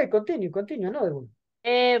 that's okay. Continue. Another one.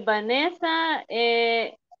 Vanessa,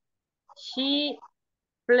 she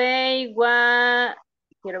play what?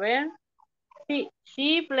 Quiero ver.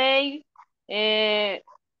 She play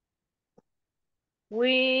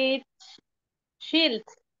with shield.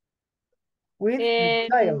 With her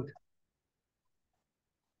child.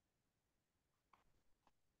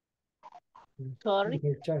 Sorry. With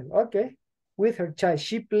her child. Okay. With her child.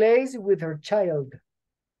 She plays with her child.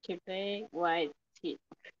 She play with shield.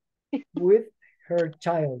 With her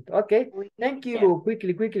child. Okay. Thank you. Yeah.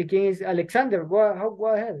 Quickly. ¿Quién es? Alexander, go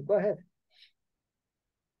ahead.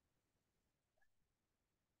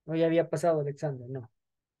 No, ya había pasado, Alexander, no.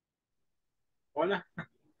 Hola.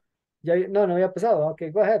 No había pasado. Okay,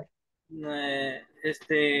 go ahead.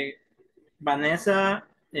 Vanessa,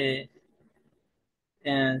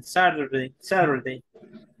 and Saturday.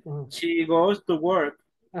 She goes to work.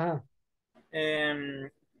 And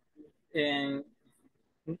in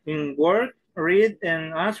work, read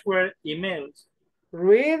and answer emails.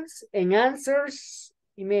 Reads and answers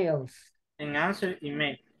emails. And answer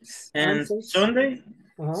emails. And answers.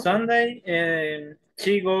 Sunday,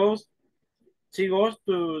 she goes to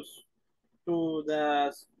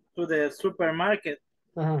the supermarket.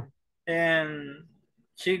 And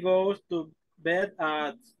she goes to bed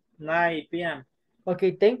at 9 p.m.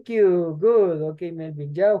 Okay, thank you. Good. Okay,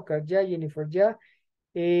 Melvin ya, Oscar ya, Jennifer ya.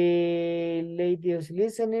 Lady is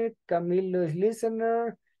listener, Camilo is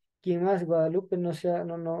listener. ¿Quién más? Guadalupe no sea,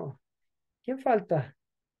 no. ¿Quién falta?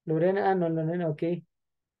 Lorena, no, Lorena, ok.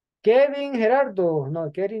 Kevin, Gerardo.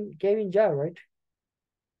 No, Kevin ya, right?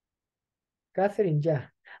 Catherine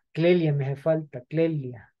ya. Clelia, me hace falta.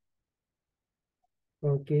 Clelia.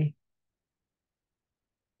 Ok.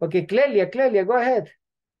 Ok, Clelia, go ahead.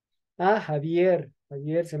 Ah, Javier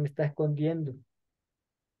se me está escondiendo.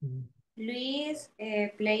 Luis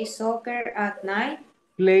plays soccer at night.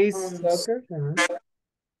 Plays soccer.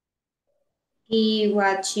 He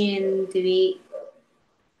watching TV.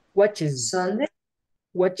 Watches. Sunday.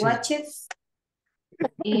 Watches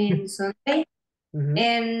in Sunday.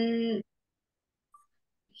 And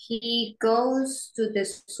he goes to the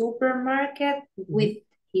supermarket with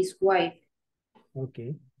his wife.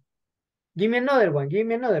 Okay. Give me another one.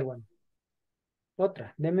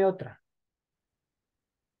 Otra, deme otra.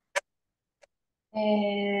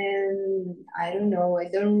 And I don't know, I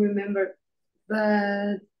don't remember,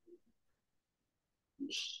 but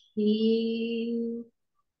he...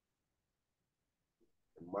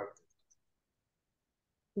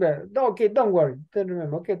 Okay, don't worry. Don't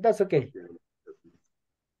remember. Okay, that's okay.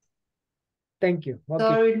 Thank you. Okay.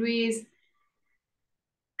 Sorry, Luis.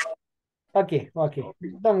 Okay.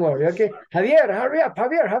 Don't worry, okay. Javier, hurry up,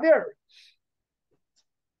 Javier.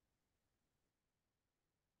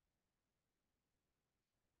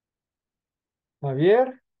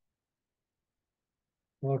 Javier.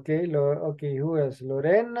 Okay, okay, who else?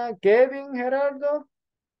 Lorena, Kevin, Gerardo,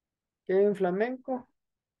 Kevin Flamenco.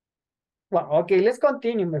 Well, okay, let's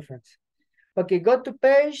continue, my friends. Okay, go to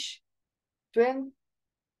page 20.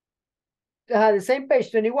 The same page,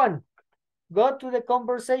 21. Go to the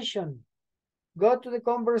conversation.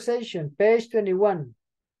 Page 21.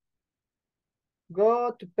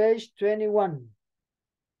 Go to page 21.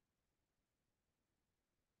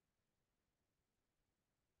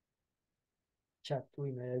 Chat,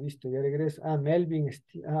 uy, no había visto, ya regreso. Ah, Melvin,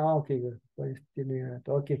 okay, good.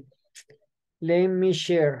 Okay. Let me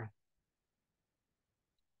share.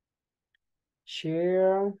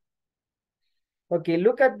 Okay,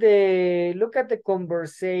 look at the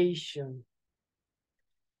conversation.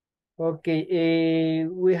 Okay,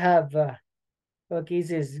 we have, okay, it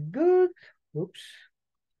says good. Oops.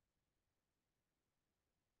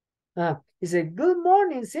 It says, good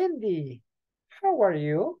morning, Cindy. How are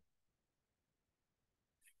you?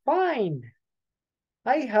 Fine.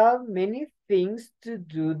 I have many things to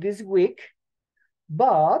do this week,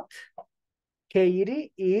 but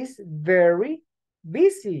Katie is very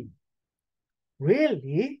busy.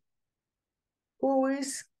 Really? Who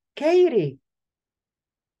is Katie?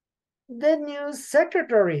 The new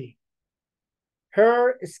secretary.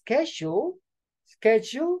 Her schedule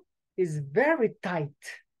is very tight.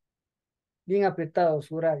 Bien apretado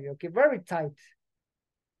su horario, okay, very tight.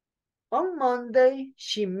 On Monday,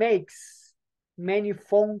 she makes many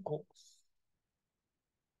phone calls.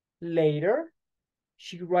 Later,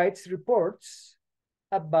 she writes reports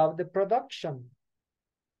about the production.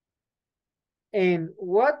 And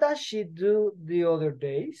what does she do the other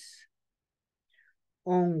days?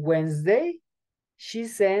 On Wednesday, she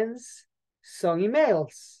sends some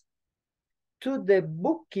emails to the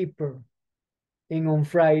bookkeeper. And on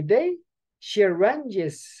Friday, she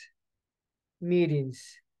arranges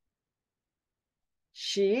meetings.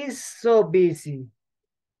 She is so busy.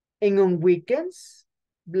 And on weekends,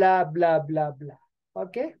 blah, blah, blah, blah.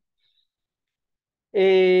 Okay?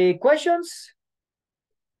 Questions?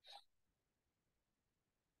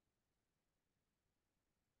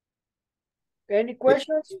 Any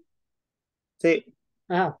questions? Sí.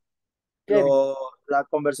 Ajá. La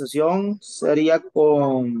conversación sería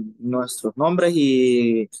con nuestros nombres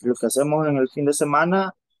y lo que hacemos en el fin de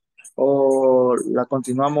semana, o la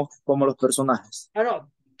continuamos como los personajes. No,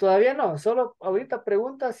 todavía no, solo ahorita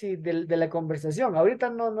preguntas y de la conversación. Ahorita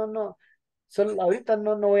no. Solo ahorita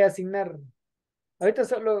no voy a asignar. Ahorita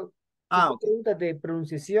solo Okay. preguntas de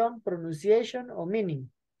pronunciation o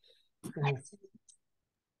meaning.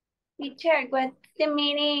 Teacher, what's the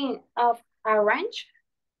meaning of arrange?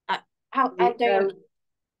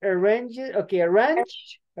 Arranges, okay,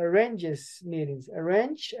 arranges meetings.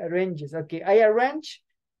 Arranges, okay. I arrange,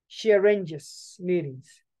 she arranges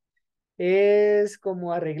meetings. Es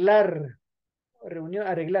como arreglar,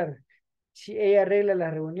 arreglar. Ella arregla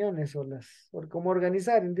las reuniones o cómo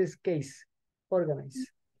organizar, in this case,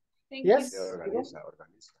 organize. Yes? Organiza.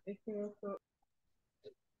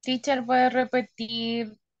 Teacher, ¿puede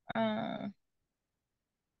repetir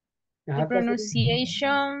the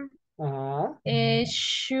pronunciation?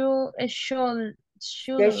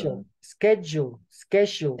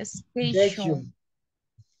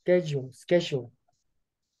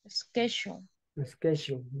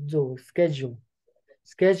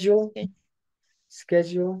 Schedule.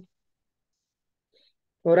 Schedule.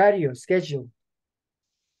 Horario, schedule.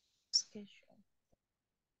 Schedule.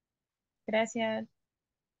 Gracias.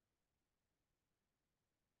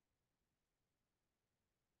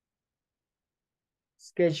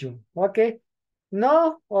 Schedule. Okay.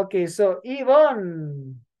 No? Okay, so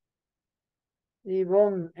Yvonne.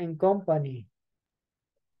 Yvonne and company.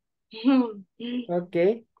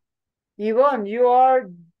 Okay. Yvonne, you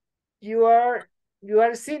are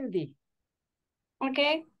Cindy.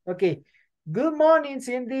 Okay. Okay. Good morning,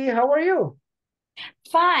 Cindy. How are you?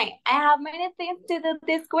 Fine. I have many things to do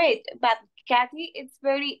this week, but Kathy is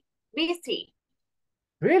very busy.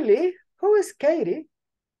 Really? Who is Katie?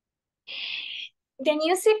 The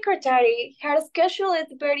new secretary, her schedule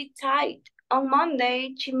is very tight. On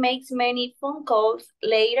Monday, she makes many phone calls.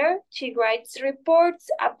 Later, she writes reports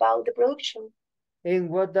about the production. And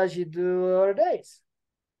what does she do other days?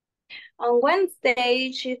 On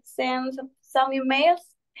Wednesday, she sends some emails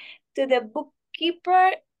to the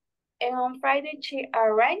bookkeeper, and on Friday, she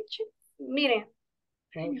arranges meetings.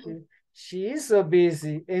 Okay. She is so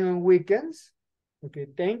busy. And on weekends? Okay,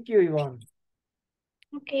 thank you, Yvonne.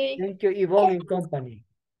 Okay. Thank you, Yvonne and company.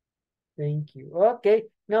 Thank you. Okay,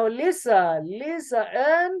 now Lisa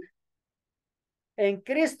and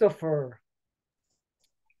Christopher.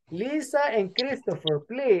 Lisa and Christopher,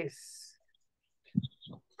 please.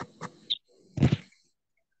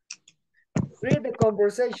 Read the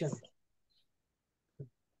conversation.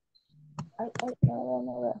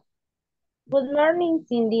 Good morning,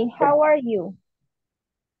 Cindy. How are you?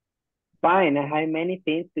 Fine, I have many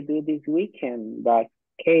things to do this weekend, but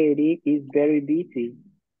Katie is very busy.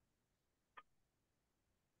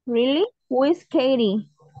 Really? Who is Katie?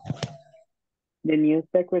 The new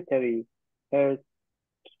secretary. Her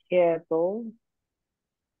schedule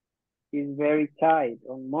is very tight.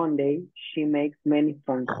 On Monday, she makes many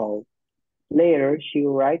phone calls. Later, she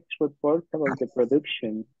writes reports about the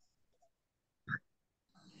production.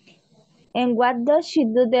 And what does she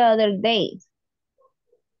do the other days?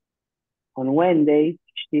 On Wednesday,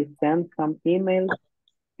 she sends some emails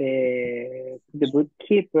to the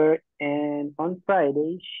bookkeeper, and on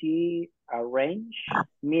Friday, she arranges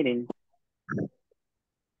meetings.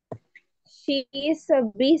 She is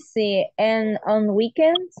so busy and on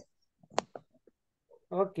weekends?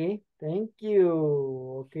 Okay, thank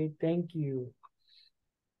you. Okay, thank you.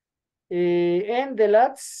 And the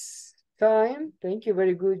last time, thank you,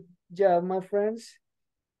 very good job, my friends.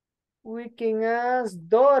 We can ask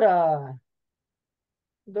Dora.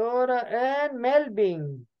 Dora and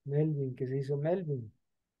Melvin. Melvin, ¿qué se hizo Melvin?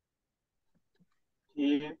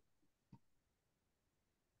 Yeah.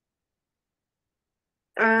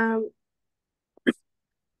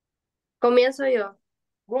 Comienzo yo.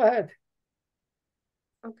 Go ahead.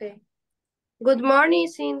 Okay. Good morning,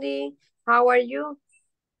 Cindy. How are you?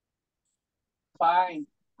 Fine.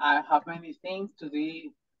 I have many things to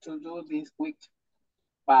do this week,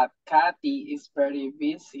 but Kathy is very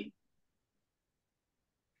busy.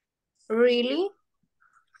 Really?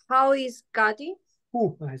 How is Kathy?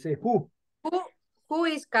 Who? I say who? Who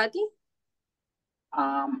is Kathy?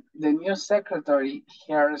 The new secretary,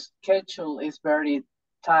 her schedule is very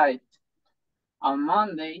tight. On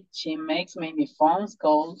Monday, she makes many phone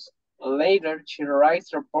calls. Later, she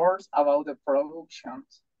writes reports about the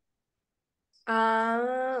productions.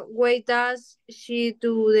 What does she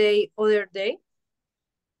do the other day?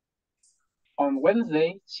 On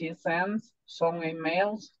Wednesday, she sends some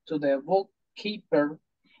emails to the bookkeeper,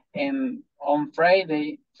 and on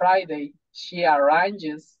Friday, she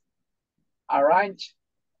arranges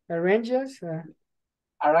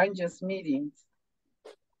meetings.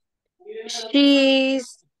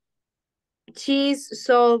 She's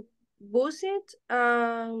so busy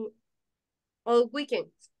all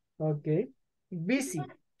weekends. Okay. Busy.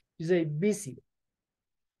 You say busy.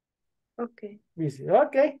 Okay. Busy.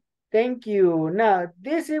 Okay. Thank you. Now,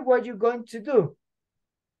 this is what you're going to do.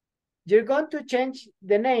 You're going to change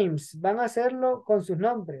the names. Van a hacerlo con sus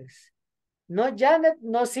nombres. No Janet,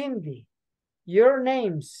 no Cindy. Your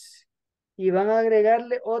names. Y van a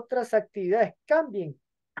agregarle otras actividades. Cambien.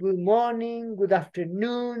 Good morning, good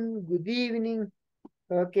afternoon, good evening.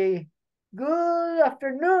 Okay. Good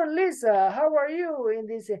afternoon, Lisa. How are you? And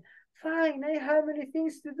they say, fine, I have many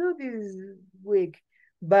things to do this week.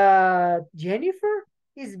 But Jennifer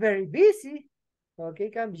is very busy. Okay,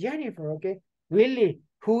 come Jennifer, okay. Really,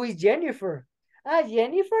 who is Jennifer?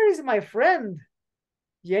 Jennifer is my friend.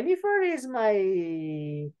 Jennifer is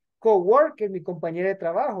my co-worker, mi compañera de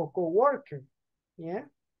trabajo, co-worker. Yeah.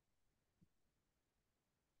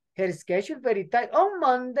 Her schedule very tight. On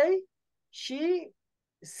Monday, she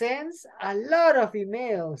sends a lot of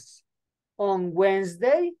emails. On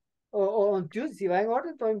Wednesday, o on Tuesday, si va en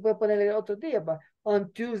orden, también puede ponerle otro día.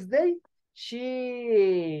 On Tuesday,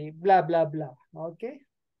 she, bla, bla, bla. ¿Ok?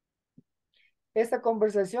 Esta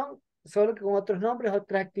conversación, solo que con otros nombres,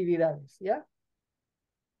 otras actividades. ¿Ya?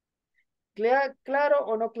 ¿Claro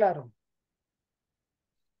o no claro?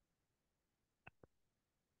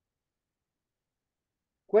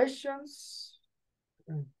 Questions.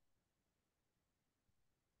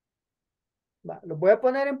 Los voy a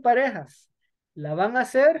poner en parejas. La van a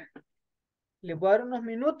hacer, les voy a dar unos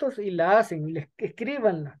minutos y la hacen,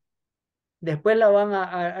 escríbanla. Después la van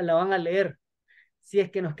a leer, si es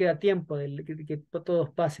que nos queda tiempo de que todos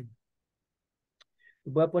pasen.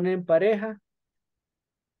 Los voy a poner en pareja.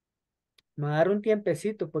 Me va a dar un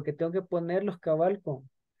tiempecito porque tengo que ponerlos cabal con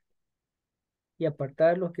y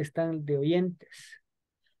apartar los que están de oyentes.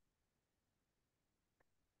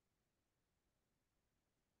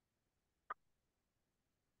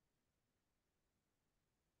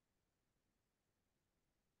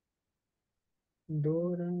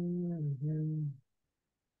 Dora.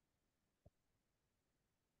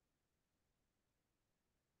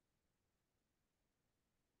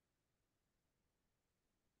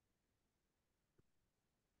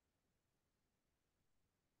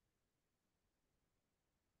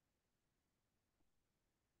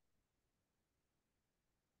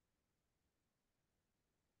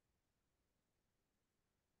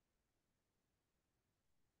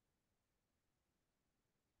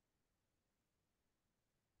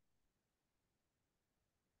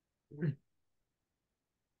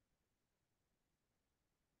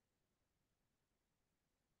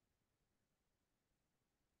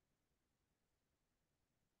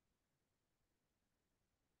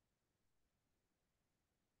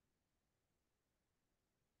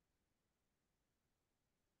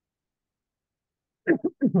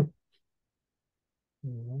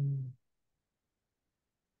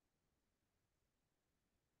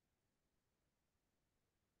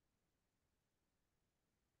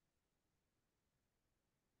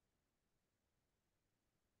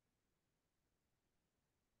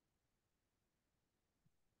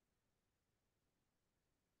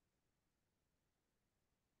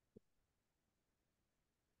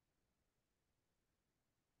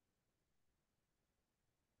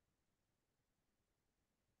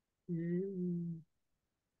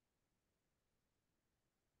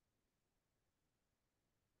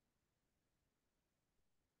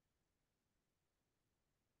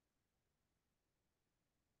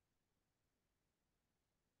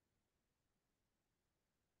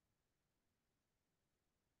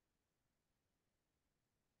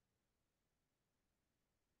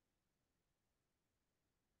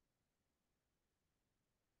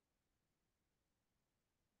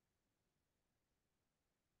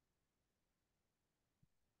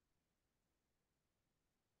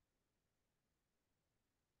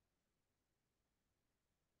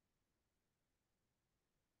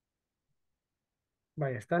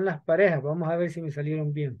 Vaya, están las parejas. Vamos a ver si me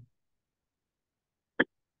salieron bien.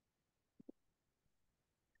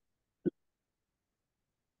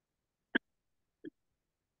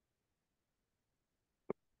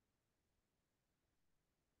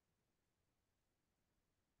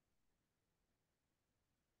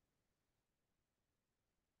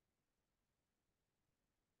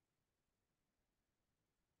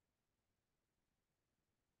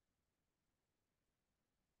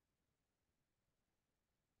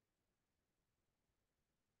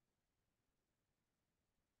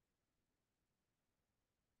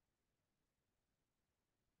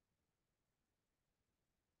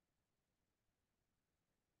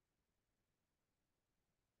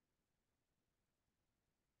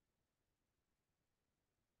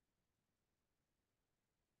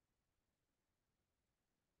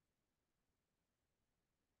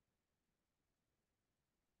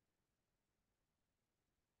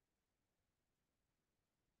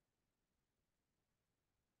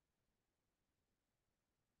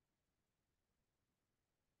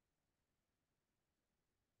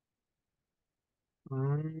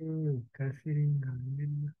 Catherine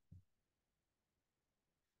Gabriela.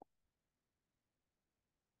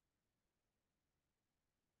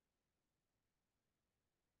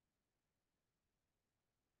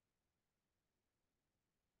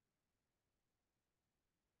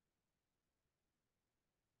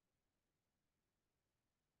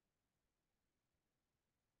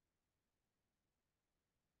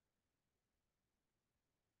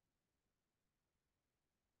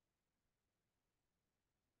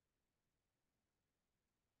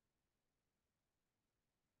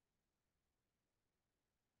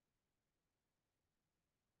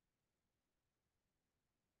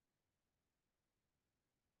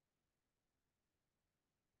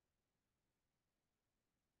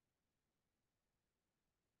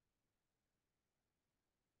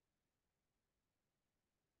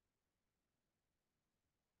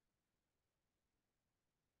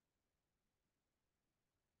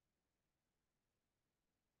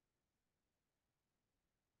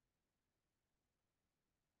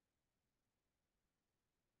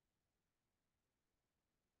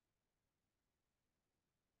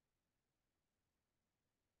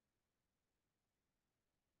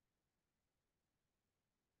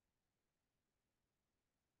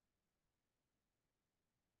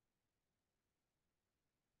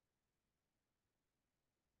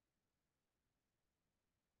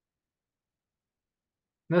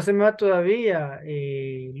 No se me va todavía,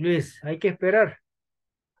 Luis. Hay que esperar.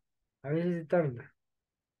 A ver si se tarda.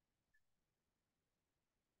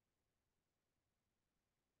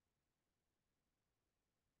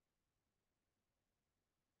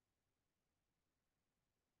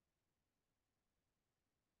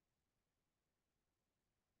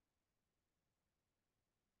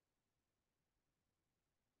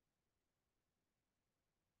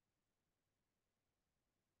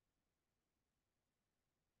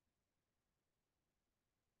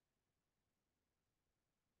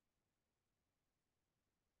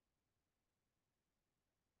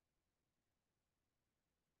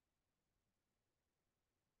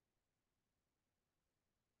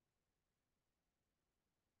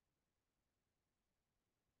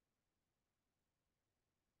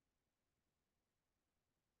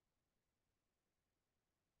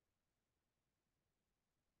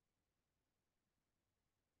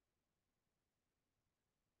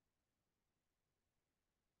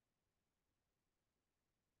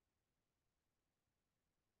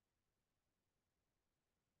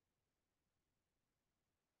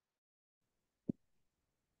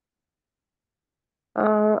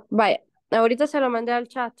 Vaya, ahorita se lo mandé al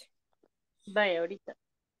chat. Vaya, ahorita.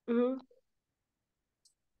 Ujú.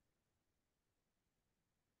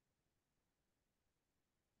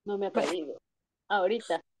 No me ha caído.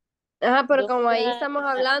 Ahorita. Ajá, pero como ahí Dora. estamos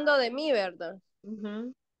hablando de mí, ¿verdad?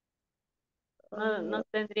 Ujú. No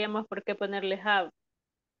tendríamos por qué ponerle have.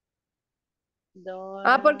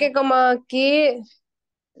 Porque Dora. como aquí,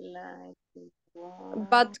 Like it was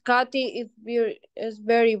but Katy is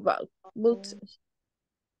very bad.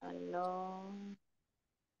 alone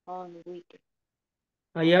on weekend.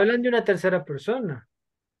 Ahí hablan de una tercera persona.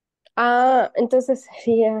 Entonces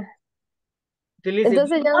sería. Te le dice,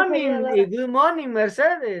 Entonces ya no sería Dora. good morning,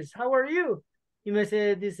 Mercedes. How are you? Y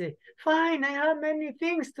Mercedes dice, fine, I have many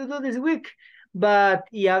things to do this week. But,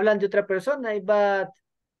 y hablan de otra persona, but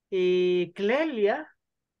Clelia,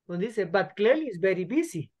 donde dice, but Clelia is very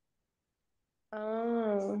busy.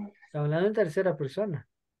 Está hablando en tercera persona.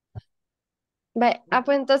 Vaya,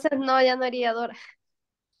 pues entonces no, ya no iría Dora.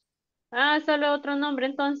 Solo otro nombre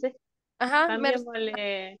entonces. Ajá,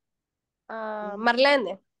 Cambiémosle.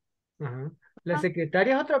 Marlene. Ajá. La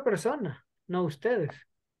secretaria es otra persona, no ustedes.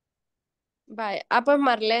 Vaya, pues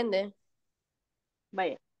Marlene.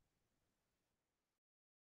 Vaya.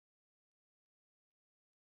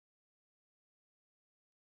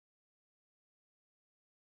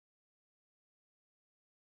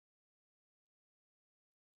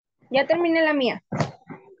 Ya terminé la mía.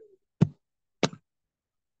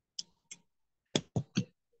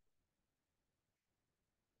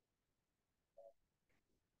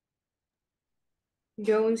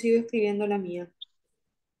 Yo aún sigo escribiendo la mía.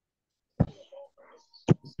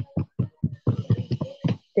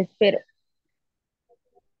 Te espero.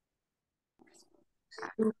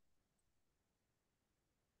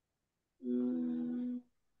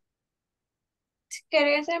 Si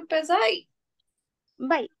querés empezar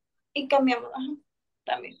Bye. y cambiamos. Ajá.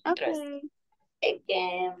 También. Otra vez. Okay.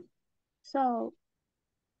 Again. So,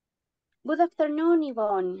 good afternoon,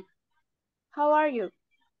 Yvonne. How are you?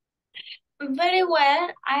 Very well.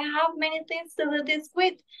 I have many things to do this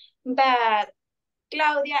week, but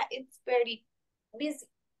Claudia is very busy.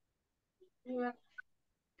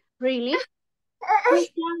 Really? Who's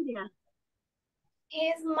Claudia?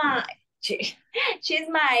 She's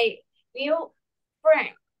my new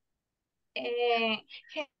friend.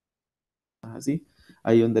 Así.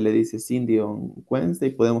 Ahí donde le dice Cindy on Wednesday,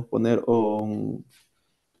 podemos poner on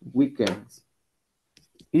weekends.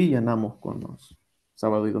 Y llenamos con los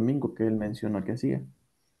sábado y domingo que él menciona que hacía.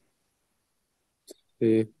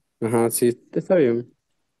 Sí. Ajá, sí, está bien.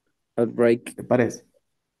 Al break. ¿Te parece?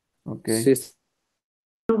 Ok. Sí.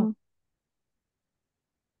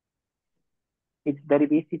 It's very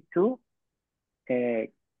busy too.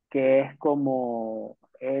 Que es como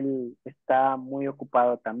él está muy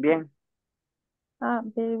ocupado también.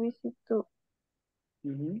 Very busy too.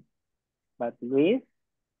 But Luis,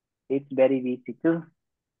 it's very busy too.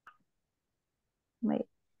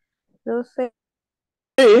 Yo sé.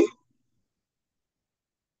 Sí.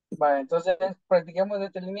 Vale, entonces practiquemos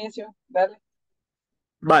desde el inicio. Dale.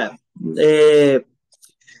 Vaya.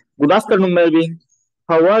 Good afternoon, Melvin.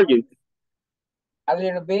 How are you? A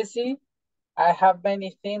little busy. I have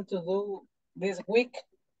many things to do this week,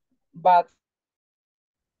 but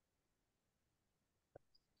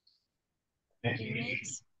He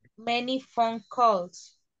makes many phone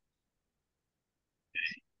calls.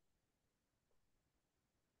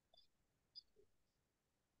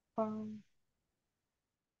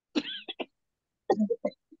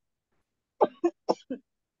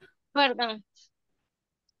 Perdón.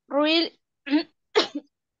 Really?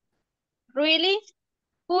 Really?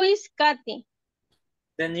 Who is Kathy?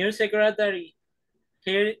 The new secretary.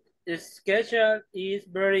 Her schedule is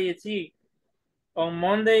very easy. On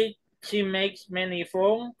Monday, she makes many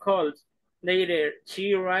phone calls. Later,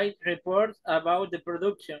 she writes reports about the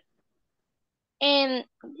production. And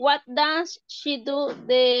what does she do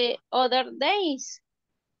the other days?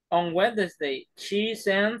 On Wednesday, she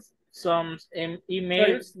sends some Sorry,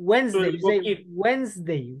 emails Wednesday. to the You say bookkeeper.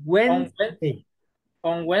 Wednesday.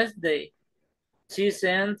 On Wednesday, she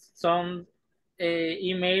sends some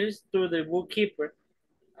emails to the bookkeeper.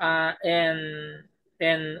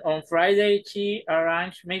 And on Friday, she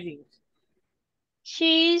arranged meetings.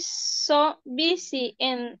 She's so busy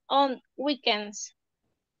and on weekends.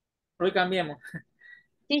 Hoy cambiemos.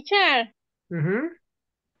 Teacher,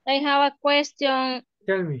 I have a question.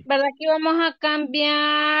 Tell me. ¿Verdad que vamos a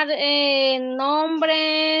cambiar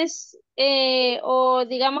nombres? O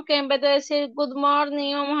digamos que en vez de decir good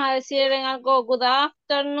morning, vamos a decir en algo good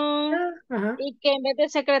afternoon. Y que en vez de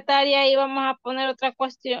secretaria íbamos a poner otra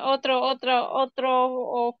cuestión, otro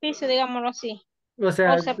oficio, digámoslo así. O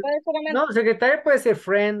sea, se puede solamente... no, secretaria puede ser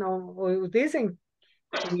friend o dicen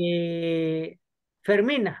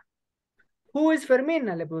Fermina. Who is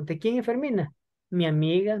Fermina? Le pregunté, ¿quién es Fermina? Mi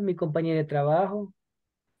amiga, mi compañera de trabajo.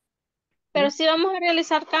 Pero sí vamos a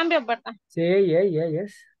realizar cambios, ¿verdad? Sí,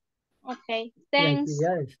 yes. Ok, thanks.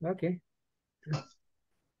 Ok.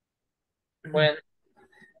 Bueno.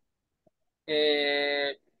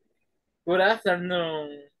 Good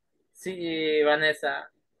afternoon,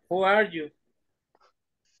 Vanessa. Who are you?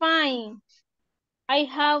 Fine. I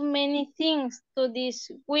have many things to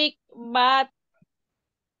this week, but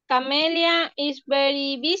Camelia is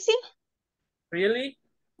very busy. Really?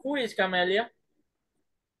 Who is Camelia?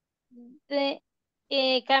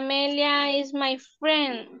 Camelia is my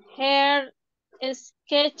friend. Her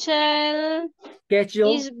schedule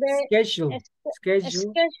is very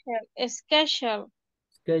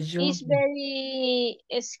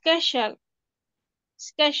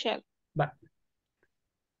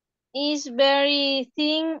is very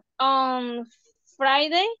thin on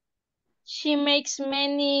Friday. She makes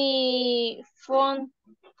many phone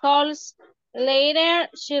calls. Later,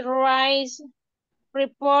 she writes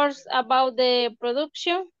reports about the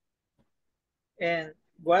production. And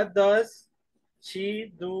what does she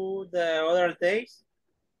do the other days?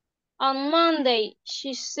 On Monday,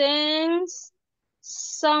 she sends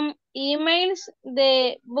some emails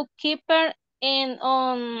the bookkeeper, and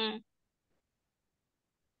on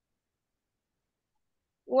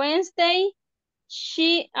Wednesday,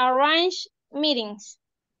 she arranged meetings.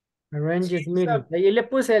 Arranges meetings. Ahí le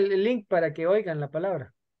puse el link para que oigan la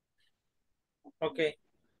palabra. Okay.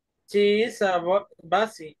 She is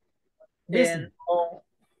busy. Busy.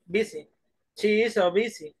 Busy. She is so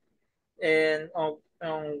busy. And on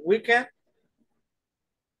weekend.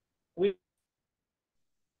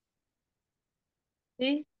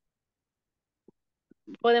 Sí.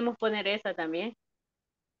 Podemos poner esa también.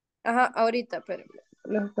 Ajá, ahorita, pero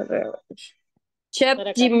los correos. Check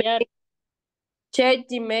Para Gmail. cambiar. Check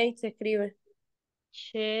Gmail se escribe.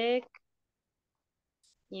 Check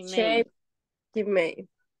email. Check Gmail.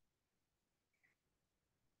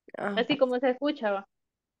 Así como se escuchaba.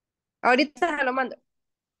 Ahorita se lo mando.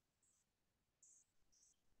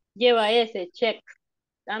 Lleva ese, check.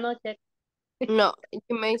 Ah, no, check. No,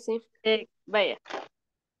 Gmail sí. Vaya.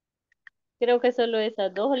 Creo que solo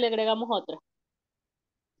esas dos, o le agregamos otra.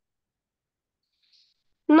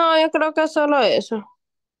 No, yo creo que solo eso.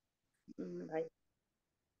 Vaya.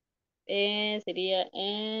 Sería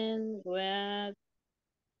en web.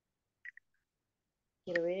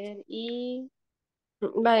 Quiero ver. Y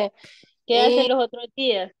vaya. ¿Qué hace los otros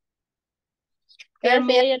días? ¿Qué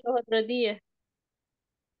hace ella los otros días?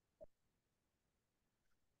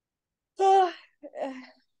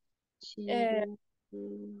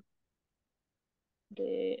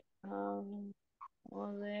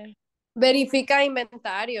 Verifica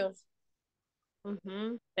inventarios.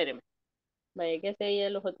 Espérame. Vaya, ¿qué hace ella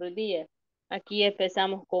los otros días? Aquí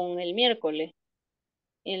empezamos con el miércoles.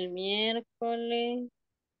 El miércoles.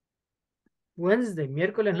 Wednesday,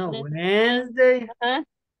 miércoles no, Wednesday. Ajá.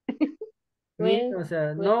 O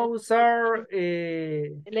sea, no usar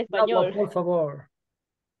el español. No, por favor.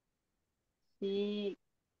 Sí.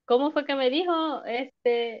 ¿Cómo fue que me dijo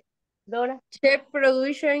Dora? Check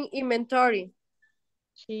production inventory.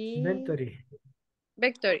 Sí. Inventory.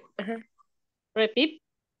 Ajá. Repeat.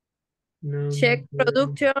 No, check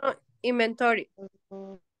production inventory.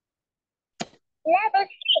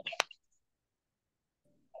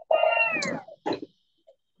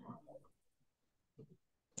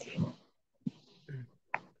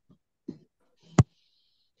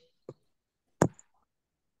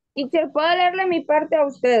 Teacher, ¿puedo leerle mi parte a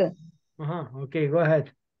usted? Okay, go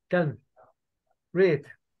ahead. Tell me. Read.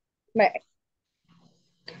 Vale.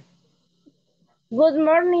 Good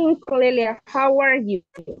morning, Clelia. How are you?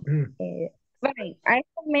 Fine. I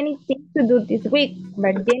have many things to do this week,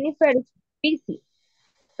 but Jennifer is busy.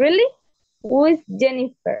 Really? Who is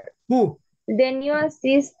Jennifer? Who? The new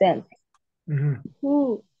assistant.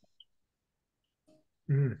 Who?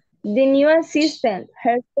 The new assistant.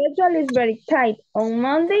 Her schedule is very tight. On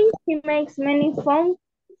Monday, she makes many phone.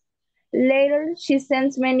 Later, she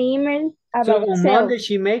sends many emails So about on sales. Monday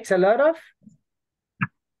she makes a lot of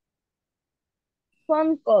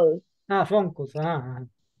Phone calls. phone calls.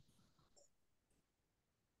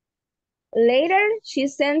 Later, she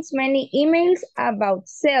sends many emails about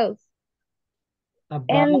sales.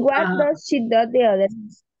 And what does she do the other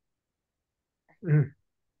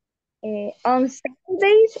on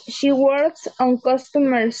Saturdays, she works on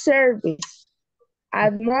customer service.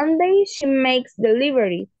 At Monday, she makes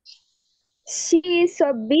deliveries. She is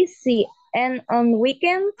so busy. And on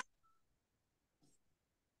weekends,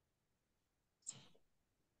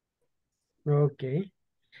 Okay.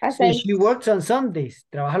 as So I she works on Sundays.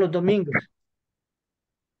 Trabaja los domingos.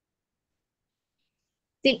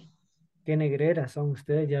 sí. Qué negreras son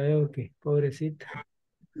ustedes, ya veo que, pobrecita.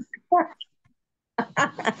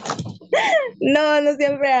 No, no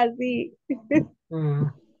siempre así.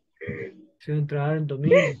 Se van a trabajar en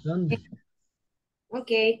domingo, Sunday.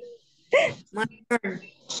 Okay, my turn.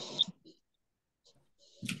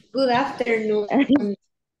 Good afternoon,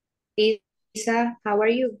 Lisa. How are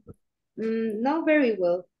you? Not very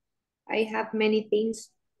well. I have many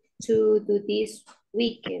things to do this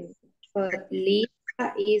weekend, but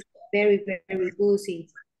Lisa is very, very busy.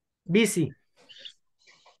 Busy.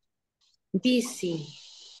 Busy.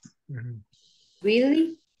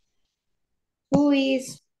 Really? Who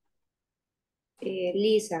is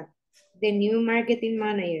Lisa, the new marketing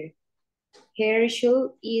manager? Her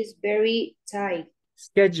schedule is very tight.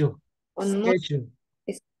 Schedule.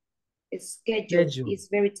 Schedule is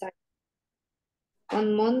very tight.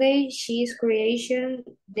 On Monday, she is creating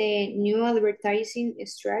the new advertising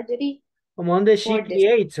strategy. On Monday she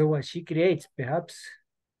creates, or what she creates, perhaps.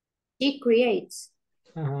 She creates.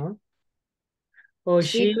 Or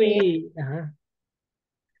she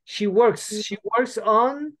works. She works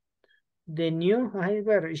on the new.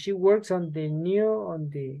 She works on the new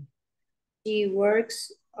She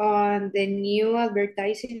works on the new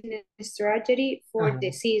advertising strategy for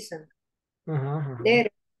the season. There,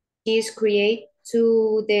 she is create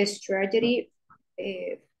to the strategy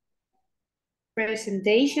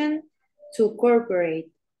presentation to corporate,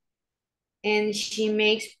 and she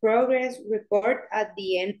makes progress report at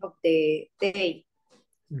the end of the day.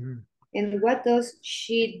 And what does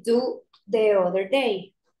she do the other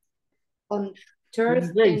day? On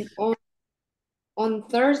Thursday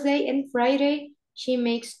and Friday, she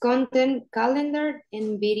makes content calendar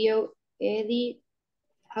and video edit.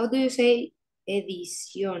 How do you say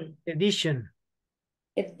edition?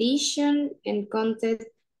 Edition and content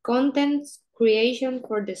creation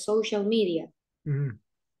for the social media.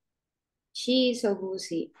 She is so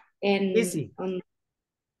busy and busy.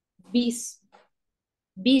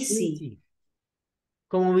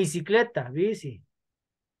 Como bicicleta, busy.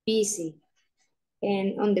 Busy.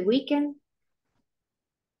 And on the weekend?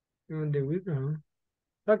 On the weekend.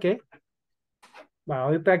 Okay. Va,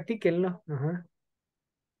 hoy practíquenlo.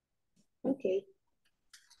 Okay.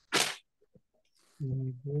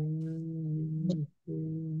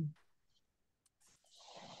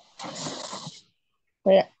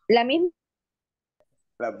 La misma.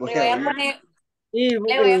 Le voy a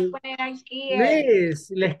poner aquí.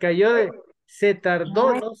 Luis, les cayó se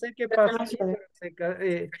tardó, no sé qué pasó.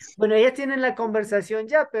 Bueno, ellas tienen la conversación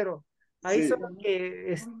ya, pero ahí solo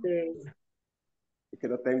que Es que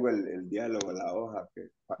no tengo el diálogo, la hoja que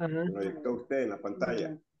proyectó usted en la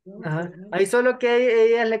pantalla. Ahí solo que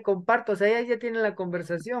ellas le comparto, o sea, ellas ya tienen la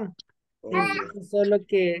conversación. Solo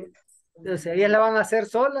que, o sea, ellas la van a hacer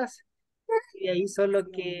solas y ahí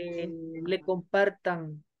solo que le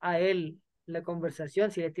compartan a él la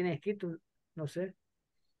conversación, si le tiene escrito, no sé.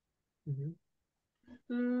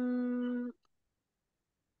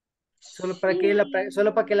 Solo para que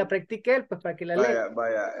la practique él, pues para que la lea.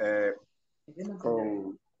 Vaya,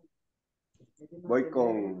 voy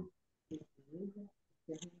con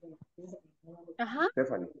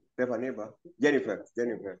Stephanie, va. Jennifer.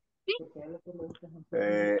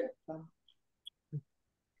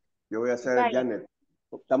 Yo voy a hacer Janet.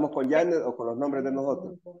 ¿Estamos con Janet o con los nombres de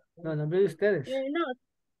nosotros? No, nombre de ustedes. No,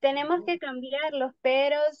 tenemos que cambiarlos,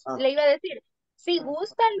 pero le iba a decir, si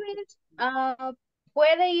gusta Luis,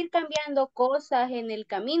 puede ir cambiando cosas en el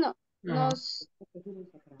camino.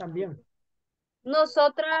 También.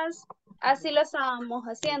 Nosotras así lo estábamos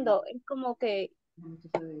haciendo. Es como que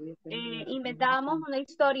inventábamos una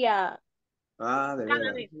historia De cada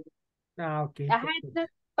veras. vez. Ok. Ajá, entonces,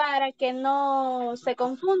 para que no se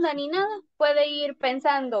confunda ni nada, puede ir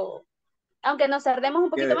pensando, aunque nos tardemos un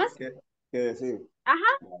poquito más. ¿Qué decir? Ajá.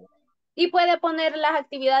 Y puede poner las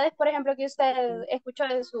actividades, por ejemplo, que usted escuchó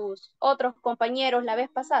de sus otros compañeros la vez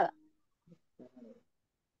pasada.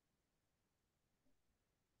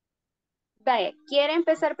 Vaya, ¿quiere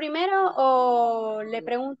empezar primero o le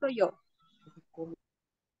pregunto yo?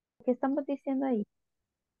 ¿Qué estamos diciendo ahí?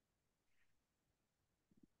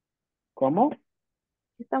 ¿Cómo?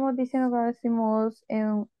 ¿Qué estamos diciendo cuando decimos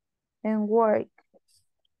en work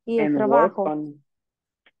y el And trabajo?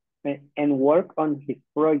 work on his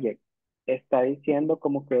project. Está diciendo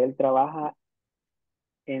como que él trabaja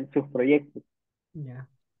en sus proyectos. Yeah.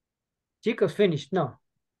 Chicos, finished? No.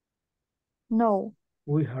 No.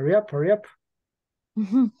 Uy, hurry up, hurry up.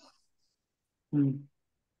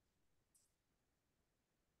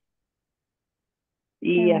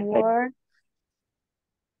 Y En hasta ahí. work.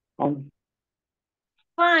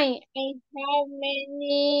 Fine. I have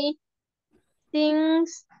many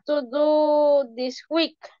things to do this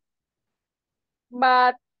week,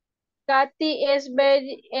 but Kathy is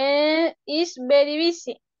very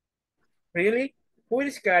busy. Really? Who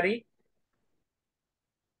is Gary?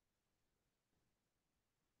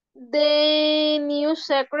 The new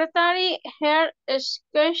secretary, her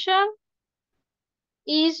schedule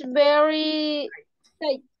is very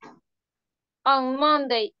tight. On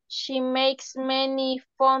Monday, she makes many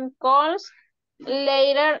phone calls.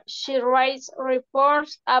 Later, she writes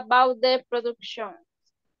reports about the production.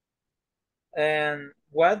 And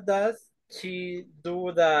what does she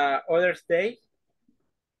do the other day?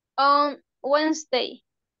 On Wednesday,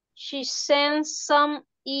 she sends some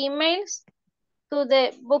emails to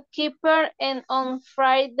the bookkeeper, and on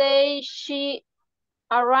Friday, she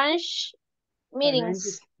arranges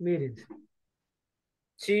meetings. Meetings.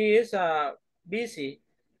 She is busy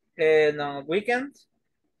and on weekends.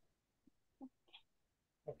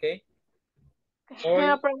 Okay.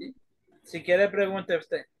 Hoy, si quiere pregunte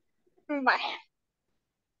usted. Bye.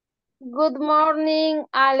 Good morning,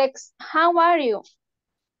 Alex. How are you?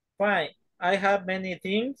 Fine. I have many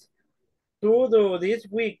things to do this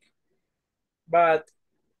week, but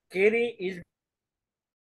Katie is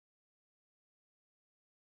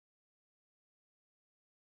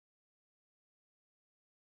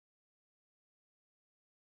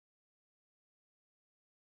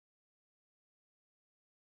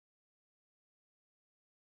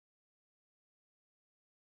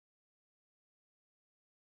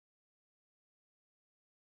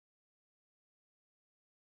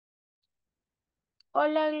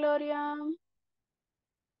Hola, Gloria.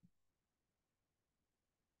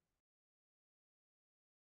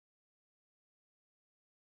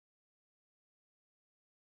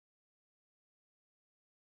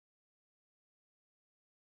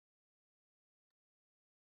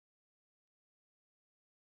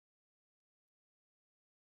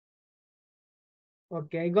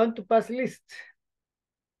 Okay, I'm going to pass list.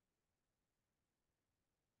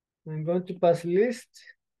 I'm going to pass list.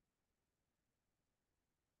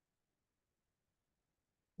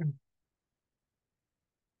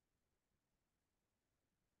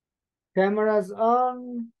 Cameras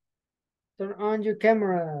on. Turn on your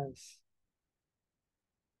cameras.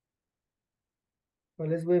 Well,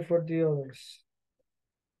 let's wait for the others.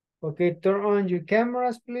 Okay, turn on your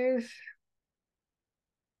cameras, please.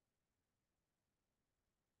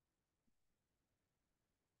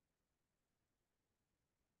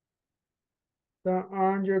 Turn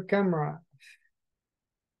on your camera.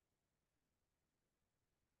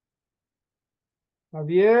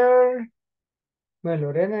 Javier. Well,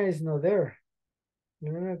 Lorena is not there.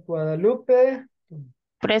 Lorena Guadalupe.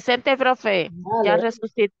 Presente, profe. Ya Lorena.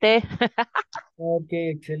 resucité. Ok,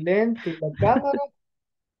 excelente. ¿Y la cámara?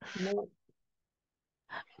 No.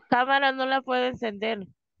 Cámara no la puedo encender.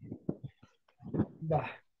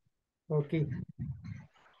 Va. Ok.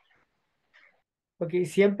 Ok,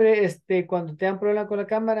 siempre cuando tengan problema con la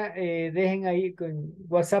cámara, dejen ahí con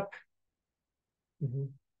WhatsApp.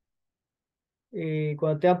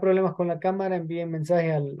 Cuando tengan problemas con la cámara, envíen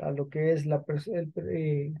mensaje a lo que es a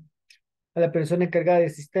la persona encargada de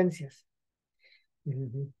asistencias.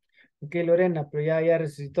 Ok, Lorena, pero ya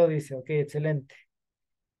resucitó, dice. Ok, excelente.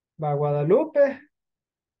 Va Guadalupe.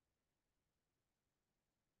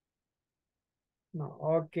 No,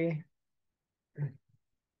 ok.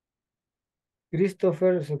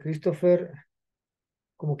 Christopher,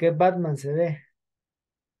 como que Batman se ve.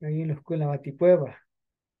 Ahí en la escuela Batipueva.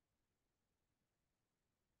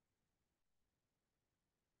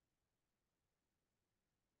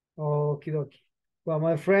 Okidoki. Well,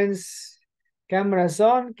 my friends, cameras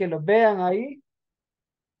on, que los vean ahí.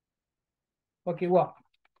 Okay, wow.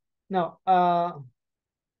 Now,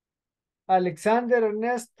 Alexander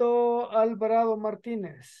Ernesto Alvarado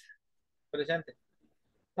Martínez. Presente.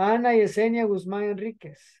 Ana Yesenia Guzmán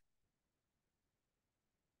Enríquez.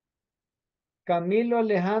 Camilo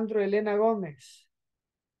Alejandro Elena Gómez.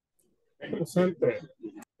 Presente.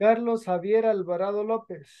 Carlos Javier Alvarado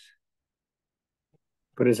López.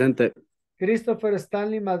 Presente. Christopher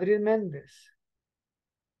Stanley Madrid Méndez.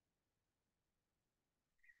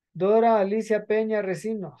 Dora Alicia Peña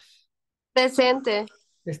Recinos. Presente.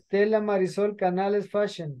 Estela Marisol Canales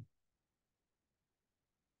Fashion.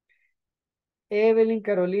 Evelyn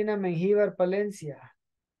Carolina Mengíbar Palencia.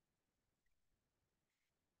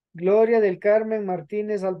 Gloria del Carmen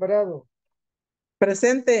Martínez Alvarado.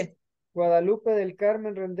 Presente. Guadalupe del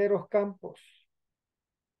Carmen Renderos Campos.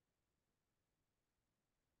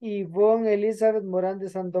 Ivonne Elizabeth Morán de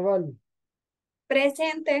Sandoval.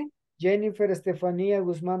 Presente. Jennifer Estefanía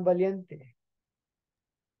Guzmán Valiente.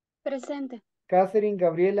 Presente. Catherine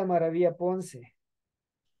Gabriela Maravilla Ponce.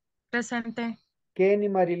 Presente. Kenny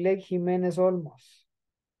Marilek Jiménez Olmos.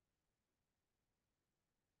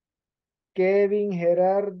 Kevin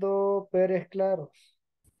Gerardo Pérez Claros.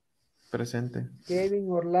 Presente. Kevin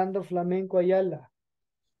Orlando Flamenco Ayala.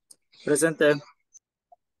 Presente.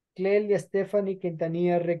 Clelia Stephanie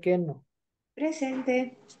Quintanilla Requeno.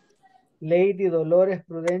 Presente. Lady Dolores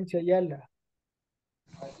Prudencio Ayala.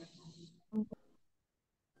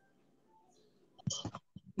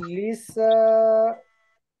 Lisa.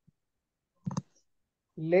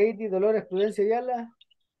 Lady Dolores Prudencio Ayala.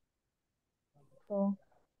 Oh,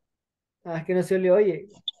 Es que no se le oye.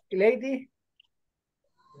 Lady.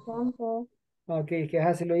 Santo. Ok,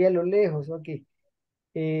 que se lo oye a lo lejos. Ok.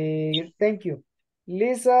 Thank you.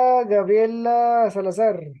 Lisa Gabriela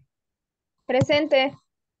Salazar. Presente.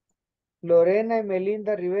 Lorena y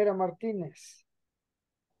Melinda Rivera Martínez.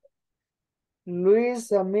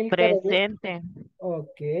 Luis Amílcar. Presente.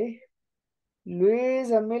 Ok.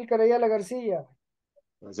 Luis Amílcar Ayala García.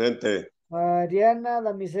 Presente. Mariana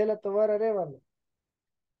Damisela Tobar Arevalo.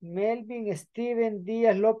 Melvin Steven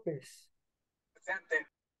Díaz López. Presente.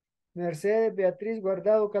 Mercedes Beatriz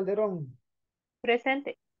Guardado Calderón.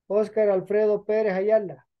 Presente. Óscar Alfredo Pérez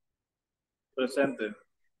Ayala. Presente.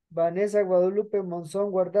 Vanessa Guadalupe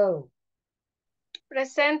Monzón Guardado.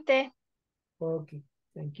 Presente. Okay,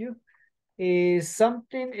 thank you.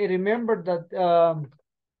 Something, remember that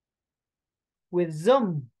with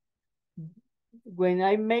Zoom, when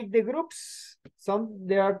I make the groups,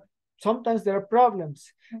 sometimes there are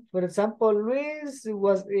problems. For example, Luis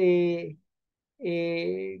was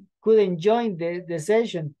couldn't join the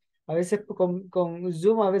session. A veces con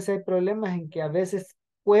Zoom a veces hay problemas en que a veces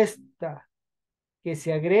cuesta que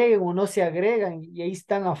se agreguen o no se agregan y ahí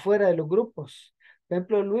están afuera de los grupos. Por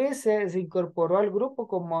ejemplo, Luis se incorporó al grupo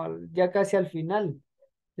como ya casi al final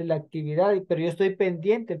de la actividad, pero yo estoy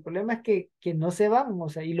pendiente. El problema es que no se van, o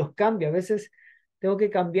sea, y los cambio. A veces tengo que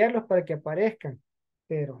cambiarlos para que aparezcan,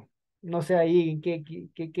 pero no sé ahí en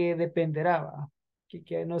qué dependerá, ¿va?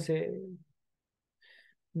 Que no sé,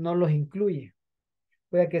 no los incluye.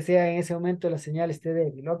 Puede que sea en ese momento la señal esté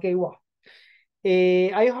débil. Ok, wow.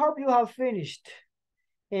 I hope you have finished.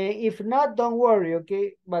 If not, don't worry,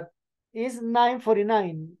 okay? But it's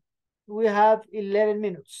 9:49. We have 11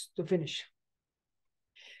 minutes to finish.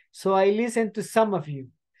 So I listen to some of you.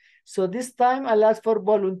 So this time I'll ask for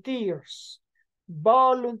volunteers.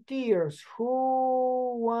 Volunteers,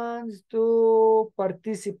 who wants to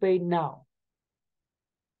participate now?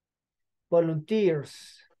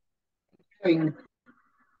 Volunteers.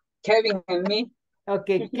 Kevin and me.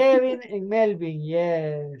 Okay, Kevin and Melvin,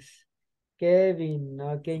 yes. Kevin,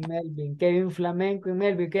 okay, Melvin. Kevin Flamenco and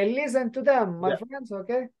Melvin. Okay, listen to them, my friends,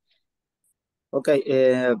 okay? Okay,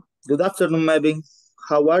 good afternoon, Melvin.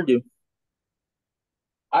 How are you?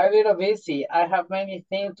 I'm a little busy. I have many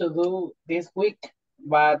things to do this week,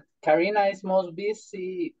 but Karina is more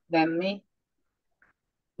busy than me.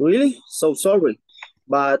 Really? So sorry.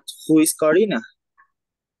 But who is Karina?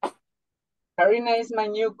 Karina is my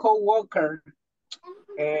new co-worker.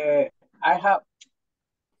 I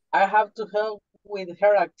have to help with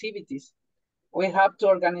her activities. We have to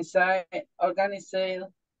organize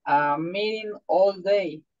a meeting all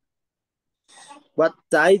day. What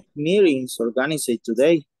type meetings organized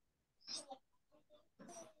today?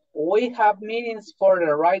 We have meetings for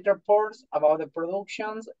the write reports about the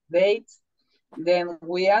productions, dates, then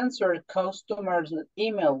we answer customers'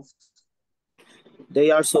 emails.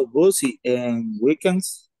 They are so busy in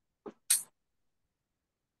weekends.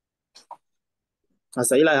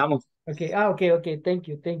 Hasta ahí la dejamos. Okay, okay, thank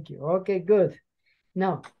you. Okay, good.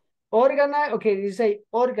 Now, organize, okay, you say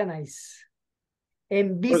organize.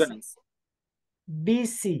 And busy. Organize.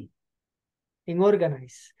 Busy. And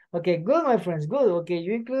organize. Okay, good, my friends, good. Okay,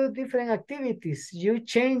 you include different activities. You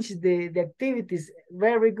change the activities.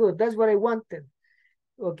 Very good. That's what I wanted.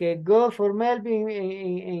 Okay, good for Melvin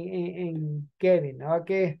and Kevin.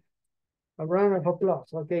 Okay, a round of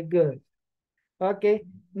applause. Okay, good. Okay,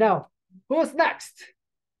 now, who's next?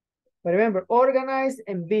 But remember, organized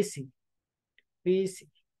and busy. Busy.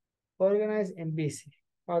 Organized and busy.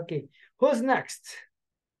 Okay, who's next?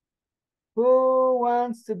 Who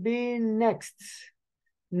wants to be next?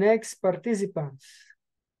 Next participants.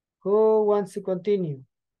 Who wants to continue?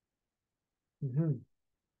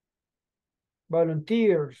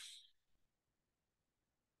 Volunteers.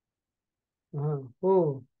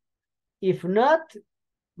 Who? If not,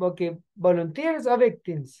 okay, volunteers or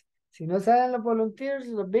victims. Si no saben los volunteers,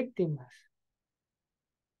 los víctimas.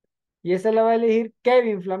 Y esa la va a elegir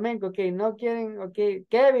Kevin Flamenco. Ok, no quieren, ok,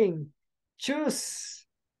 Kevin, choose.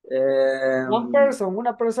 One person,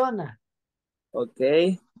 una persona. Ok.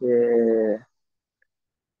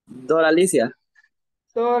 Dora Alicia.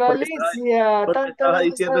 Dora Porque Alicia. estaba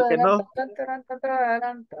diciendo que no.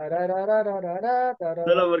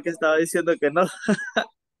 Solo porque estaba diciendo que no.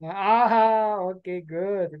 Ok,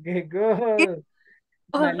 good.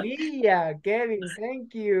 Malia, Kevin,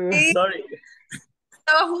 thank you. Sorry.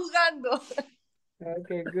 Estaba jugando.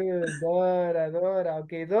 Okay, good. Dora.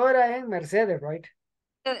 Okay, Dora and Mercedes, right?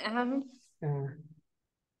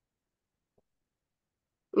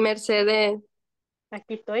 Mercedes.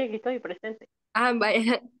 Aquí estoy presente.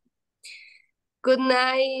 Vaya. Good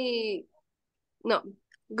night. No.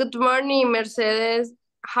 Good morning, Mercedes.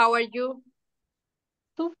 How are you?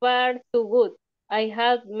 Too far, too good. I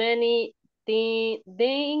have many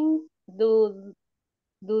things to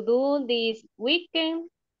do this weekend.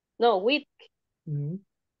 No, week.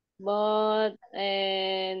 But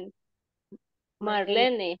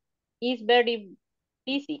Marlene is very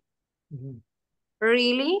busy.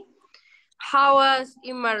 Really? How was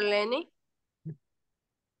in Marlene?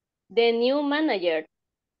 The new manager.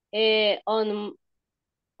 On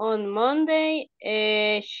Monday,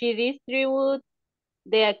 she distributed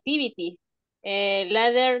the activity.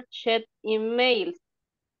 Later, checked emails.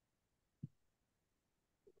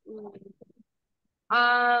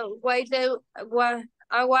 Why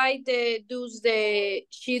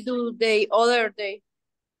she do the other day?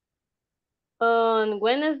 On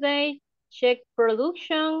Wednesday, check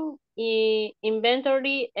production,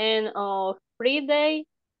 inventory, and on Friday,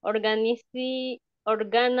 organize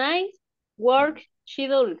work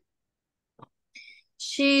schedule.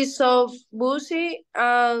 She's so busy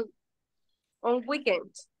on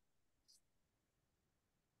weekends.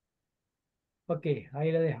 Okay,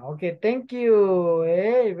 ahí la dejo. Okay, thank you.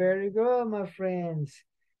 Hey, very good, my friends.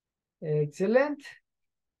 Excellent.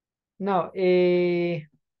 Now,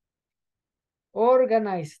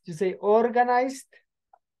 organized. You say organized.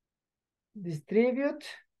 Distribute.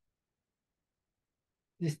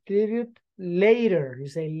 Later. You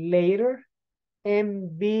say later.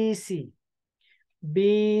 And busy.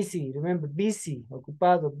 Remember, busy.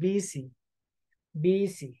 Ocupado. Busy.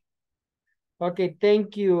 Okay,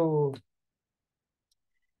 thank you.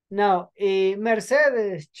 Now,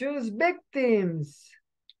 Mercedes, choose victims.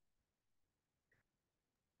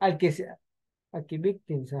 Aquí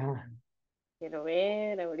victims, ajá. Quiero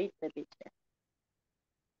ver ahorita, teacher.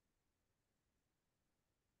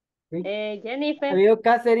 Jennifer. Veo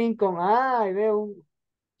Catherine con, veo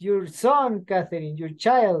your son, Catherine, your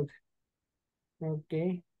child.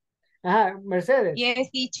 Okay. Ajá, Mercedes. Yes,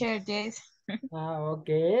 teacher, yes.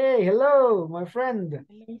 Okay. Hello, my friend.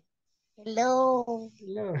 Hello.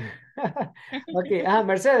 Okay,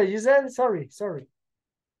 Mercedes, you said? Sorry.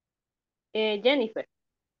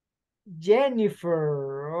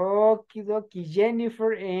 Jennifer. Okie dokie.